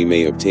grace that we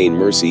may obtain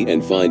mercy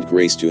and find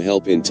grace to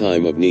help in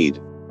time of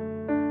need.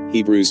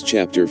 Hebrews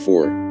chapter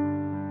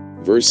 4.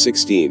 Verse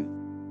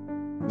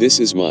 16. This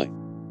is my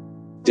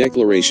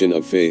declaration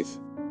of faith.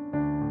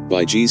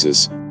 By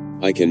Jesus,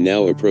 I can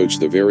now approach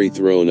the very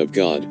throne of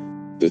God,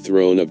 the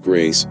throne of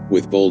grace,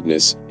 with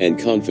boldness and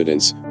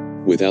confidence,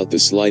 without the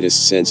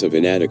slightest sense of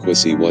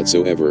inadequacy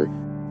whatsoever,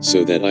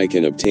 so that I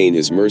can obtain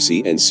His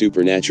mercy and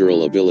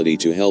supernatural ability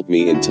to help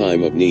me in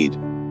time of need.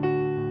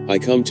 I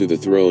come to the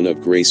throne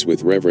of grace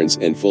with reverence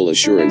and full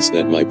assurance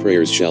that my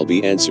prayers shall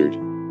be answered.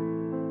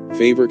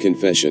 Favor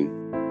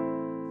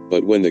Confession.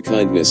 But when the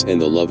kindness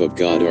and the love of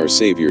God our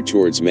Savior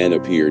towards man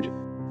appeared,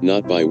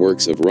 not by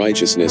works of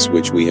righteousness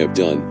which we have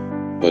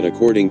done, but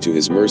according to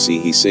His mercy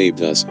He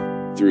saved us,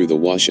 through the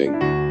washing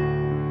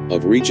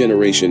of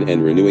regeneration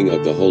and renewing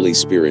of the Holy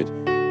Spirit,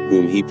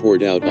 whom He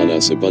poured out on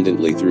us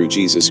abundantly through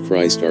Jesus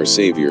Christ our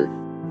Savior,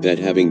 that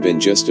having been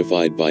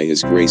justified by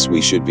His grace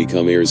we should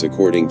become heirs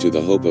according to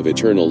the hope of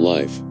eternal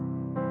life.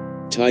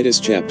 Titus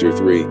chapter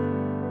 3.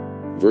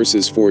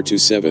 Verses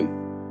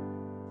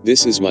 4-7.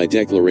 This is my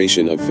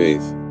declaration of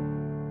faith.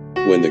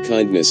 When the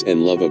kindness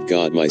and love of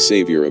God my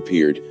Savior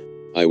appeared,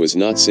 I was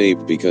not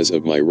saved because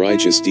of my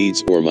righteous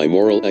deeds or my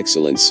moral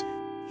excellence.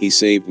 He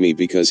saved me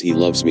because He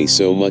loves me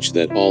so much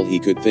that all He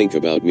could think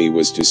about me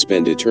was to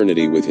spend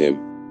eternity with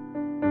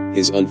Him.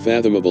 His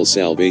unfathomable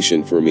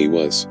salvation for me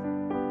was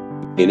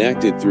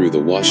enacted through the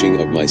washing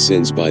of my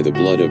sins by the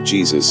blood of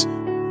Jesus,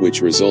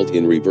 which result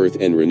in rebirth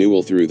and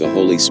renewal through the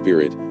Holy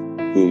Spirit,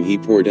 whom He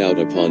poured out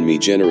upon me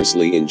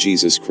generously in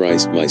Jesus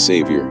Christ my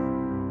Savior.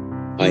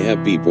 I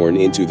have been born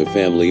into the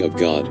family of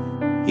God.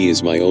 He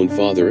is my own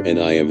Father and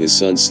I am His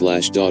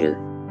son/daughter.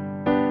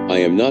 I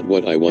am not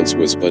what I once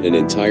was but an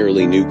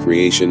entirely new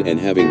creation, and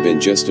having been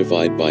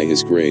justified by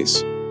His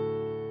grace,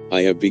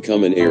 I have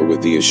become an heir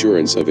with the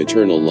assurance of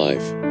eternal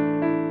life.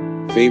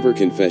 Favor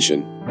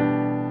Confession.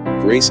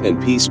 Grace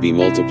and peace be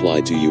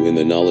multiplied to you in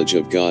the knowledge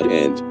of God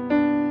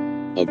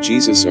and of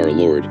Jesus our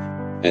Lord,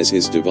 as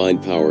His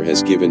divine power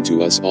has given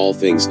to us all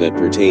things that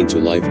pertain to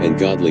life and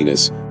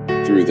godliness,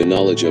 through the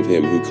knowledge of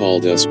Him who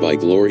called us by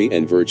glory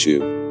and virtue.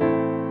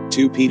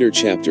 2 Peter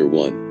chapter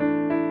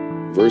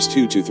 1. Verse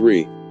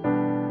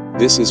 2-3.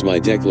 This is my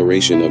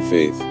declaration of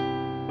faith.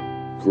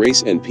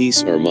 Grace and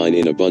peace are mine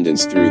in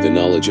abundance through the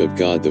knowledge of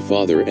God the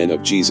Father and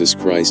of Jesus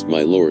Christ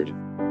my Lord.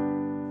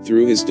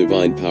 Through His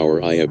divine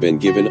power I have been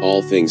given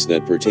all things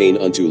that pertain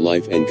unto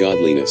life and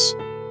godliness.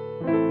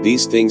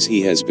 These things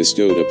He has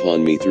bestowed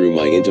upon me through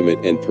my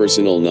intimate and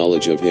personal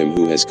knowledge of Him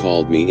who has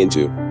called me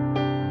into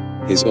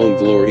His own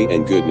glory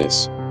and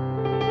goodness.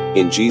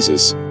 In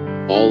Jesus,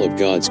 all of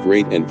God's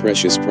great and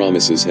precious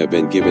promises have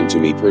been given to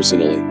me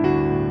personally.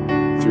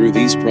 Through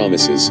these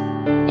promises,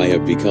 I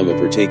have become a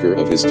partaker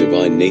of His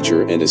divine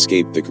nature and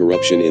escaped the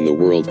corruption in the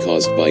world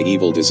caused by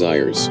evil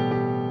desires.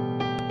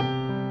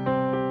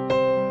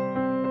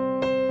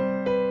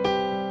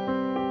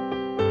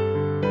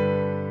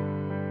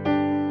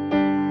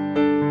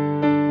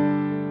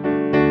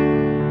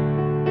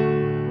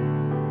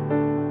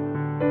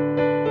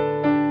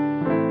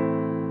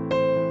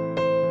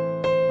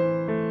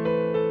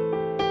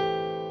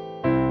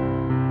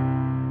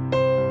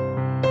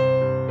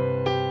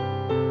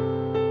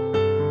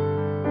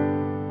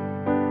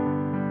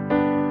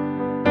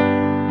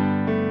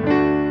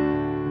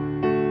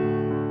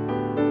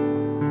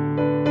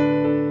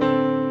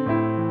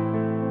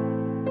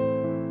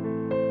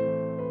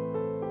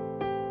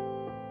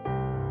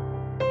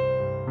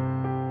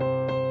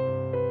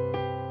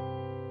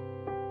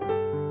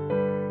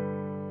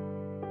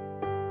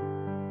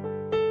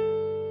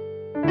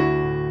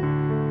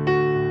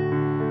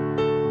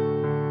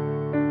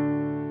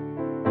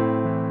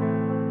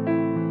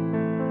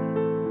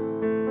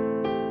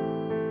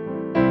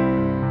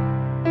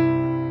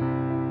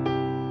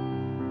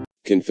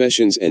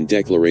 Confessions and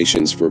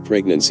declarations for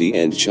pregnancy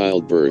and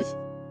childbirth.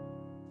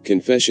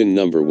 Confession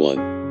number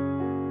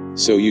 1.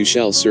 So you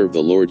shall serve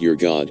the Lord your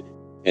God,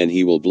 and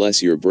He will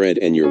bless your bread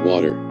and your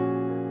water.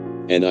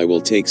 And I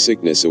will take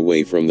sickness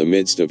away from the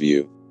midst of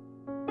you.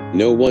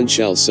 No one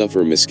shall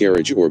suffer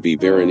miscarriage or be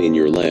barren in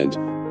your land.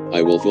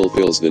 I will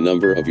fulfill the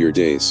number of your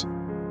days.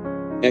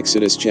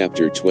 Exodus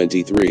chapter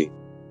 23.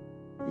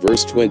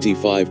 Verse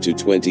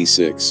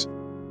 25-26.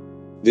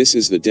 This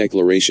is the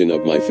declaration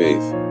of my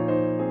faith.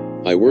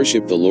 I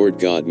worship the Lord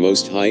God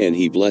Most High, and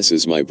He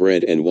blesses my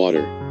bread and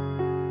water.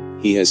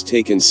 He has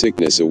taken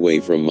sickness away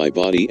from my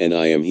body, and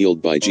I am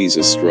healed by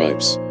Jesus'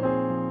 stripes.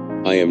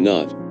 I am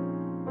not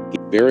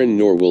Barren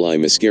nor will I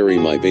miscarry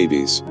my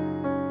babies.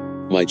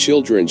 My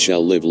children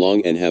shall live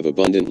long and have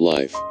abundant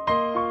life.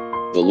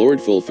 The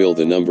Lord fulfill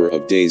the number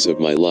of days of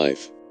my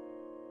life.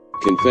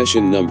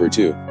 Confession number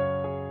 2.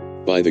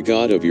 By the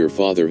God of your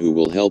father who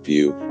will help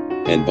you,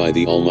 and by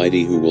the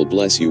Almighty who will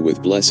bless you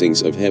with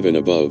blessings of heaven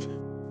above,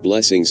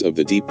 blessings of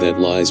the deep that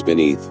lies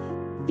beneath,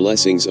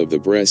 blessings of the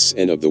breasts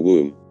and of the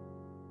womb.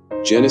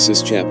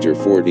 Genesis chapter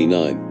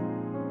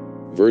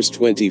 49. Verse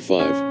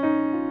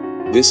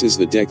 25. This is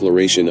the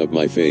declaration of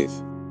my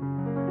faith.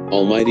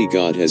 Almighty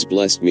God has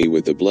blessed me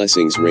with the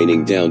blessings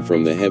raining down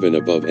from the heaven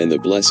above and the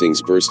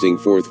blessings bursting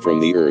forth from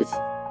the earth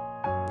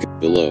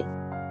below.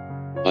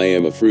 I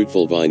am a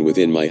fruitful vine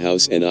within my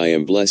house and I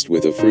am blessed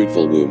with a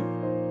fruitful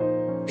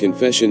womb.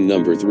 Confession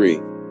number 3.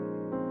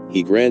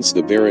 He grants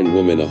the barren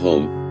woman a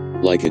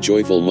home, like a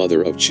joyful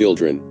mother of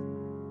children.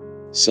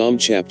 Psalm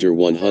chapter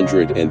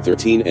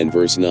 113 and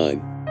verse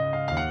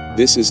 9.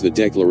 This is the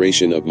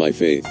declaration of my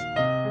faith.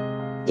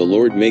 The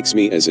Lord makes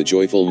me as a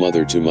joyful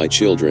mother to my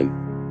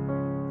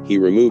children. He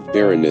removed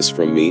barrenness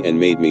from me and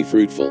made me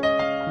fruitful.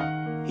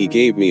 He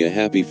gave me a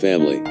happy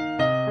family.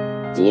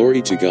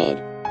 Glory to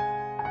God.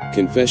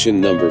 Confession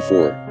number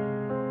 4.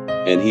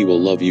 And he will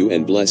love you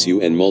and bless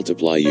you and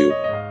multiply you.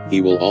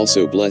 He will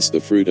also bless the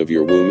fruit of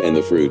your womb and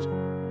the fruit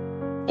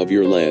of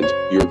your land,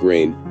 your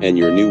grain, and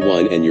your new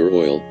wine and your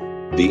oil,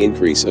 the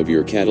increase of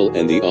your cattle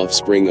and the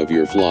offspring of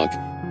your flock,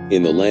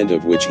 in the land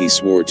of which he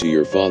swore to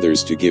your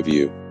fathers to give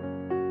you.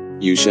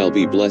 You shall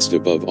be blessed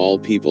above all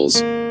peoples.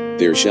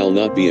 There shall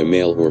not be a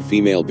male or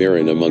female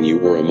barren among you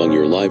or among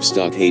your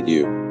livestock hate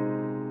you.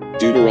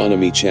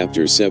 Deuteronomy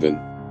chapter 7.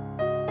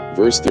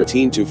 Verse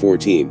 13 to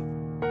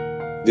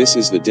 14. This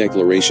is the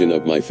declaration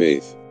of my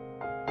faith.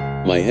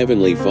 My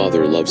heavenly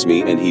Father loves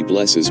me and he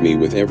blesses me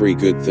with every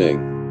good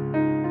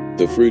thing.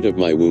 The fruit of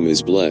my womb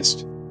is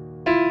blessed.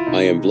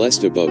 I am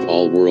blessed above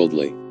all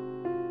worldly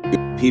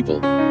people.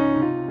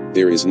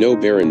 There is no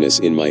barrenness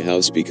in my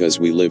house because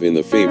we live in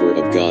the favor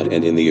of God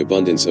and in the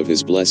abundance of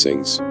his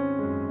blessings.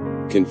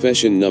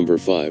 Confession number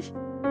 5.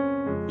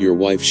 Your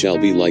wife shall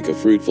be like a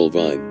fruitful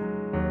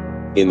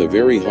vine. In the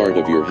very heart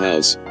of your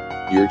house,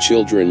 your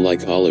children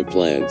like olive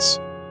plants.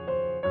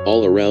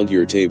 All around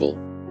your table.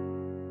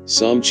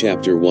 Psalm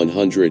chapter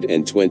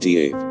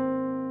 128.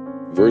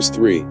 Verse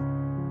 3.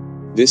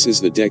 This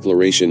is the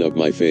declaration of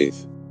my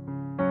faith.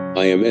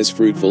 I am as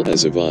fruitful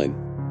as a vine.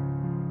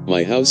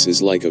 My house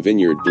is like a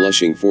vineyard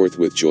blushing forth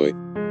with joy.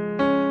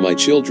 My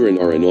children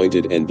are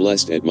anointed and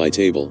blessed at my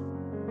table.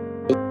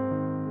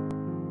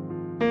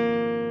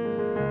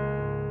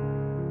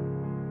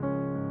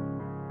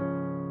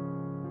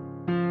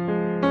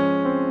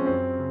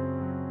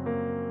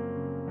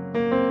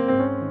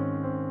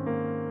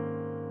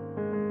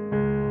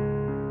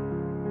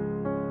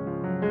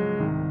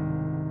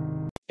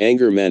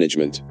 Anger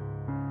management.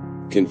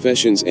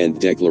 Confessions and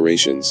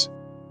declarations.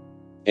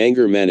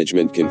 Anger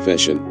management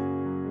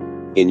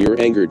confession. In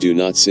your anger do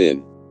not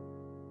sin.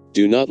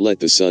 Do not let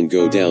the sun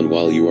go down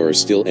while you are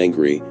still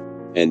angry,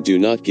 and do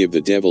not give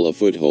the devil a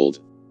foothold.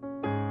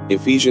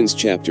 Ephesians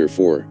chapter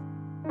 4.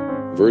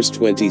 Verse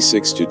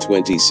 26 to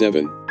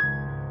 27.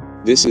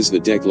 This is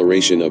the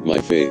declaration of my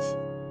faith.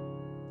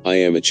 I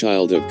am a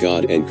child of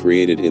God and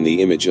created in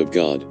the image of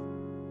God.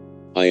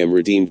 I am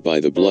redeemed by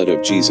the blood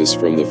of Jesus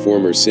from the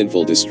former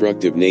sinful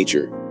destructive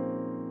nature.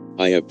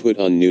 I have put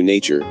on new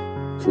nature,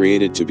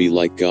 created to be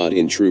like God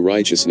in true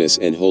righteousness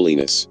and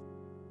holiness.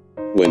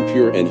 When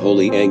pure and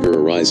holy anger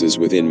arises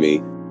within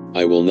me,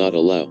 I will not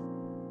allow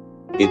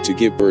it to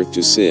give birth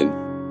to sin,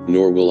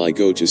 nor will I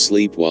go to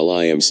sleep while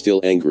I am still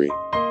angry.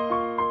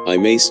 I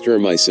may stir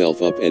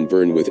myself up and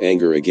burn with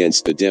anger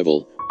against the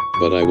devil,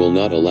 but I will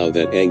not allow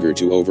that anger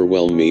to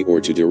overwhelm me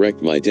or to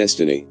direct my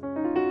destiny.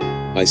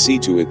 I see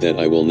to it that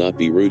I will not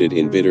be rooted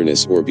in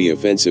bitterness or be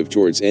offensive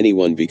towards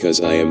anyone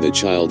because I am the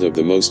child of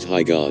the Most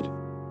High God.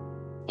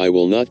 I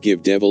will not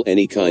give devil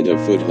any kind of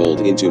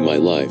foothold into my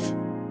life.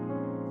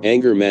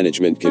 Anger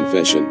management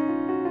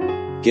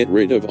confession. Get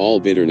rid of all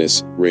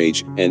bitterness,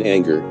 rage, and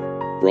anger,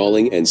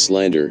 brawling and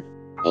slander,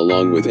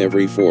 along with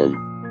every form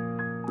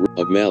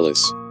of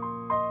malice.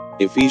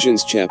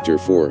 Ephesians chapter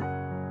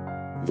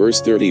 4.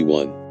 Verse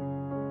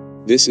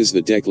 31. This is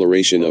the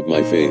declaration of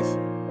my faith.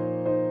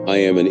 I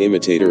am an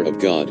imitator of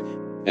God,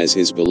 as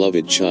his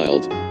beloved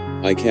child.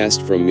 I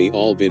cast from me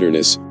all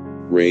bitterness,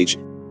 rage,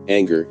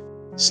 anger,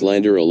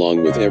 slander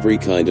along with every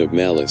kind of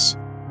malice.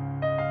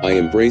 I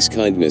embrace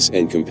kindness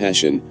and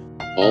compassion,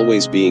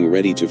 always being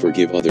ready to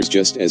forgive others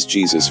just as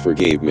Jesus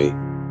forgave me.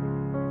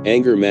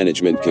 Anger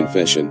management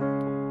confession.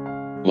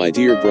 My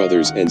dear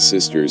brothers and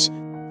sisters,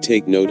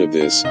 take note of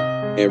this.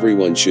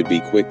 Everyone should be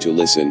quick to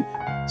listen,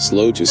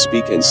 slow to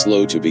speak and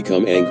slow to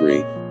become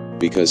angry,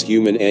 because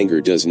human anger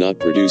does not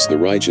produce the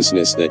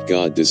righteousness that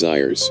God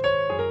desires.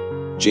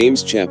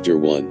 James chapter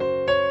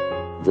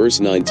 1. Verse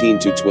 19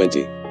 to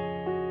 20.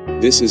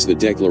 This is the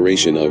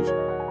declaration of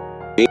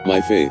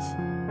my faith.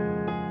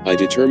 I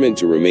determined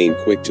to remain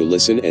quick to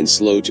listen and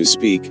slow to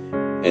speak,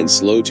 and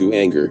slow to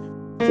anger,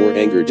 for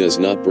anger does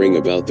not bring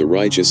about the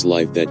righteous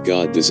life that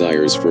God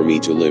desires for me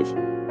to live.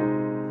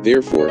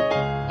 Therefore,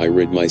 I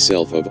rid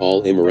myself of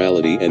all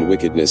immorality and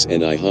wickedness,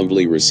 and I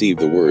humbly receive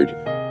the word,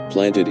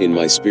 planted in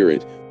my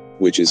spirit,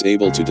 which is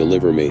able to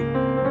deliver me.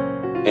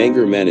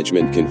 Anger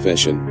management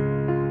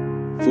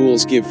confession.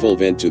 Fools give full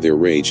vent to their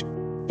rage,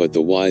 but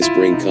the wise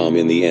bring calm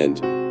in the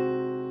end.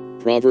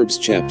 Proverbs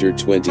chapter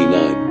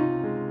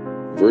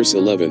 29. Verse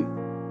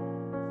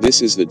 11.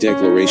 This is the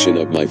declaration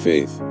of my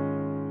faith.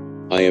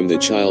 I am the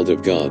child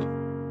of God.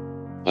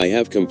 I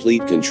have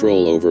complete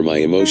control over my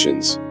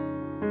emotions.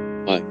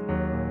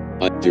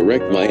 I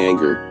direct my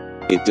anger,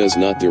 it does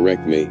not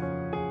direct me.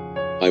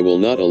 I will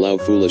not allow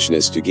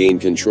foolishness to gain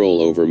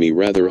control over me,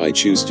 rather I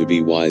choose to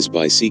be wise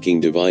by seeking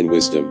divine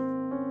wisdom.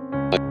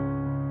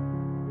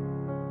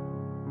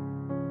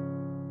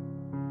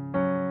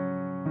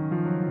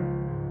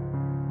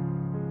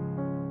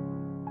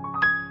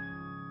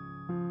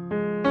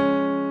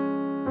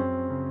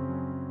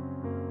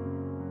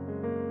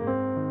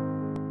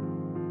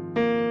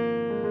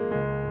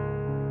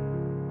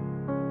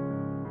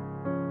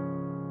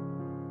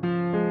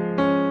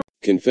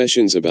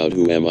 Confessions about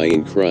who am I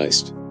in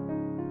Christ.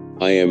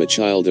 I am a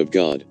child of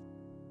God.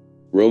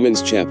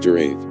 Romans chapter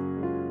 8.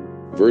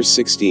 Verse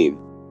 16.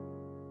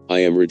 I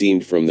am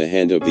redeemed from the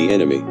hand of the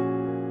enemy.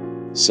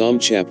 Psalm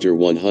chapter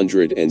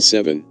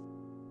 107.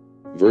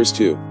 Verse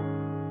 2.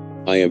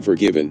 I am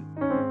forgiven.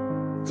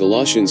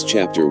 Colossians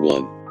chapter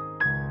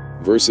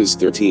 1. Verses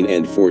 13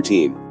 and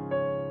 14.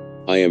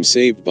 I am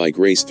saved by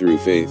grace through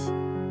faith.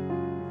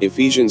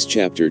 Ephesians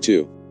chapter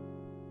 2.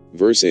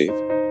 Verse 8.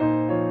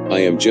 I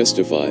am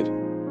justified.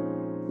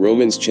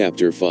 Romans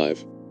chapter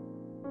 5.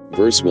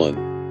 Verse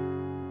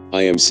 1.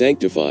 I am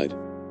sanctified.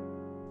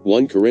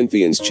 1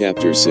 Corinthians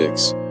chapter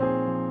 6.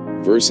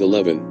 Verse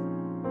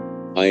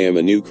 11. I am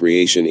a new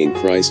creation in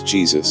Christ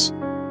Jesus.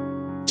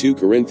 2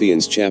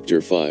 Corinthians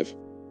chapter 5.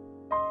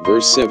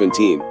 Verse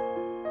 17.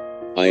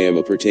 I am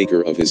a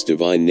partaker of his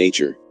divine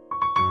nature.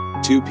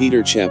 2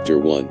 Peter chapter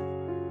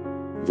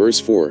 1.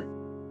 Verse 4.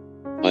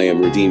 I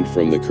am redeemed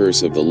from the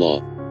curse of the law.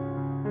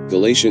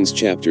 Galatians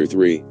chapter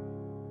 3.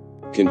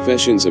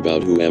 Confessions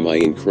about who am I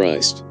in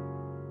Christ.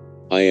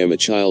 I am a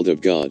child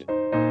of God.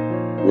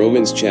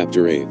 Romans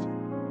chapter 8.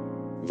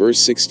 Verse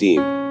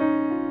 16.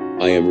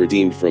 I am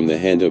redeemed from the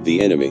hand of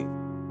the enemy.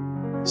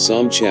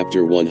 Psalm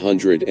chapter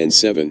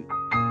 107.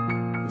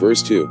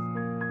 Verse 2.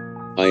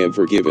 I am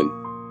forgiven.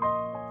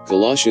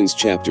 Colossians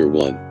chapter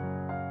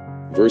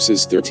 1.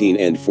 Verses 13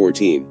 and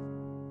 14.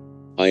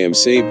 I am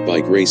saved by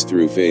grace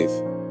through faith.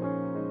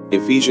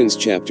 Ephesians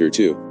chapter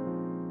 2.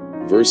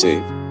 Verse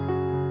 8.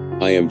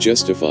 I am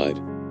justified.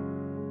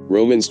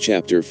 Romans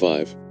chapter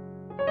 5.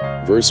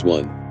 Verse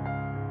 1.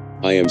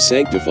 I am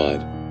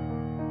sanctified.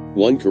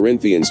 1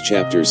 Corinthians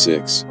chapter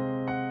 6.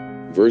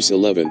 Verse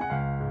 11.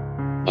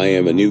 I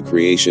am a new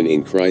creation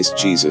in Christ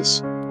Jesus.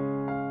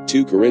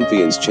 2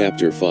 Corinthians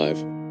chapter 5.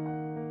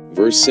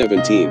 Verse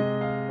 17.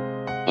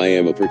 I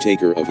am a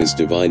partaker of his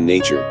divine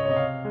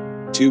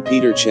nature. 2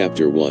 Peter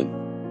chapter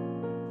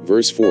 1.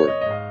 Verse 4.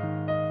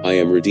 I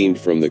am redeemed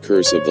from the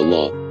curse of the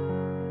law.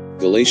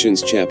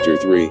 Galatians chapter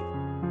 3.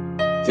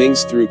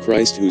 Things through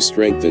Christ who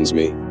strengthens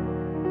me.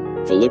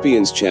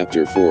 Philippians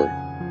chapter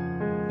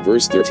 4.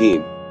 Verse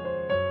 13.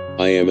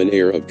 I am an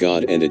heir of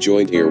God and a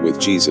joint heir with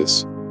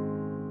Jesus.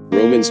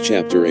 Romans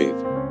chapter 8.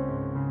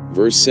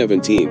 Verse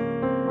 17.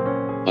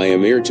 I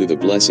am heir to the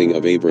blessing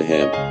of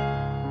Abraham.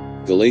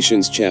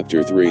 Galatians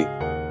chapter 3.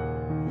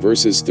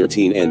 Verses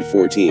 13 and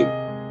 14.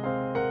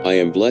 I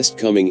am blessed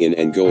coming in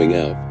and going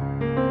out.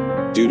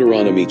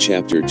 Deuteronomy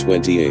chapter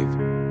 28.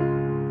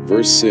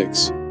 Verse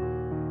 6.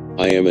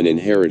 I am an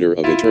inheritor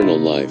of eternal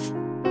life.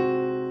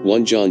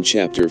 1 John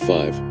chapter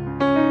 5.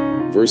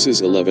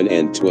 Verses 11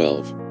 and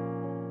 12.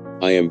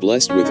 I am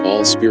blessed with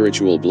all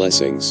spiritual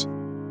blessings.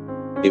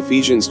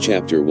 Ephesians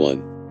chapter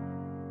 1.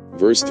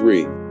 Verse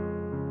 3.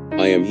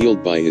 I am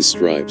healed by his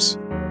stripes.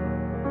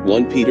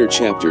 1 Peter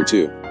chapter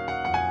 2.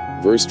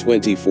 Verse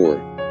 24.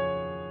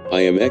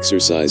 I am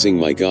exercising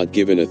my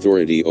God-given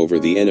authority over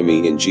the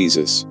enemy in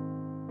Jesus.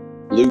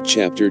 Luke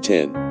chapter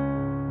 10.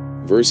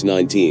 Verse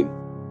 19.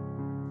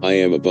 I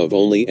am above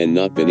only and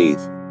not beneath.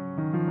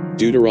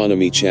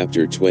 Deuteronomy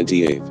chapter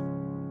 28.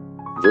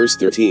 Verse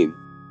 13.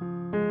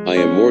 I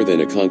am more than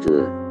a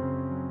conqueror.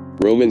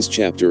 Romans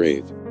chapter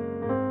 8.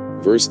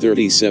 Verse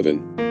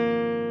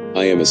 37.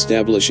 I am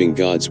establishing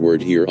God's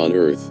word here on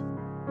earth.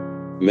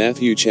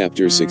 Matthew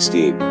chapter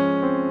 16.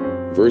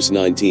 Verse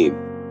 19.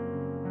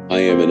 I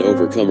am an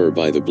overcomer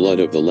by the blood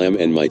of the Lamb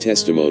and my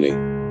testimony.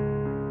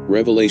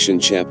 Revelation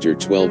chapter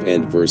 12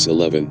 and verse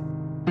 11.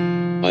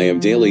 I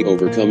am daily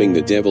overcoming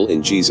the devil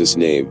in Jesus'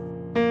 name.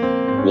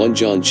 1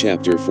 John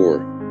chapter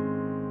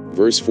 4.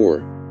 Verse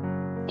 4.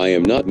 I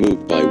am not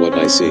moved by what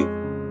I see.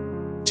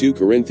 2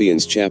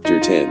 Corinthians chapter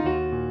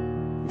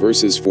 10.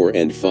 Verses 4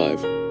 and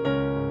 5.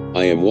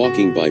 I am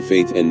walking by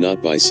faith and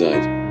not by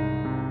sight.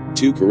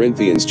 2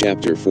 Corinthians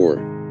chapter 4.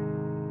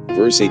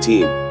 Verse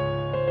 18.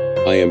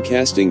 I am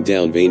casting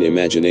down vain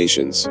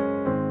imaginations.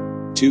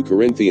 2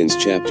 Corinthians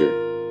chapter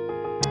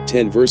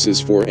 10 verses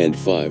 4 and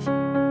 5.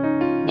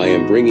 I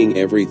am bringing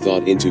every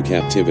thought into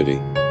captivity.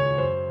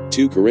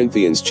 2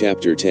 Corinthians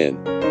chapter 10.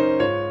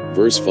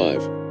 Verse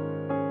 5.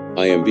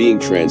 I am being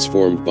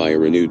transformed by a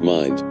renewed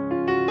mind.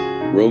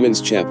 Romans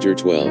chapter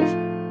 12.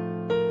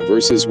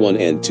 Verses 1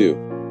 and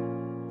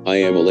 2. I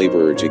am a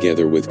laborer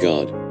together with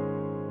God.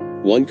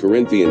 1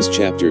 Corinthians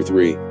chapter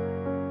 3.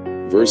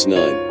 Verse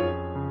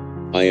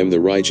 9. I am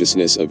the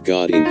righteousness of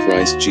God in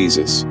Christ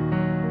Jesus.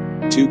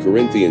 2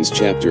 Corinthians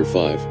chapter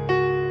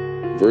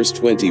 5. Verse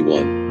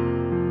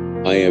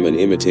 21. I am an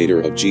imitator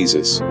of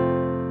Jesus.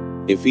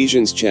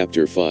 Ephesians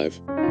chapter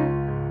 5.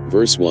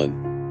 Verse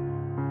 1.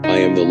 I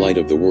am the light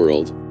of the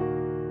world.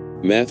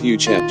 Matthew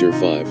chapter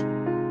 5.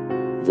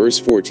 Verse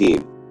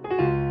 14.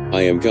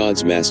 I am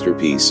God's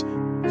masterpiece,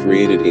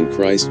 created in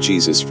Christ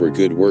Jesus for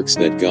good works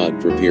that God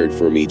prepared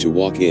for me to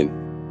walk in.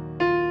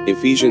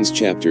 Ephesians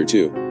chapter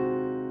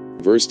 2.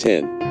 Verse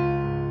 10.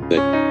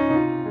 That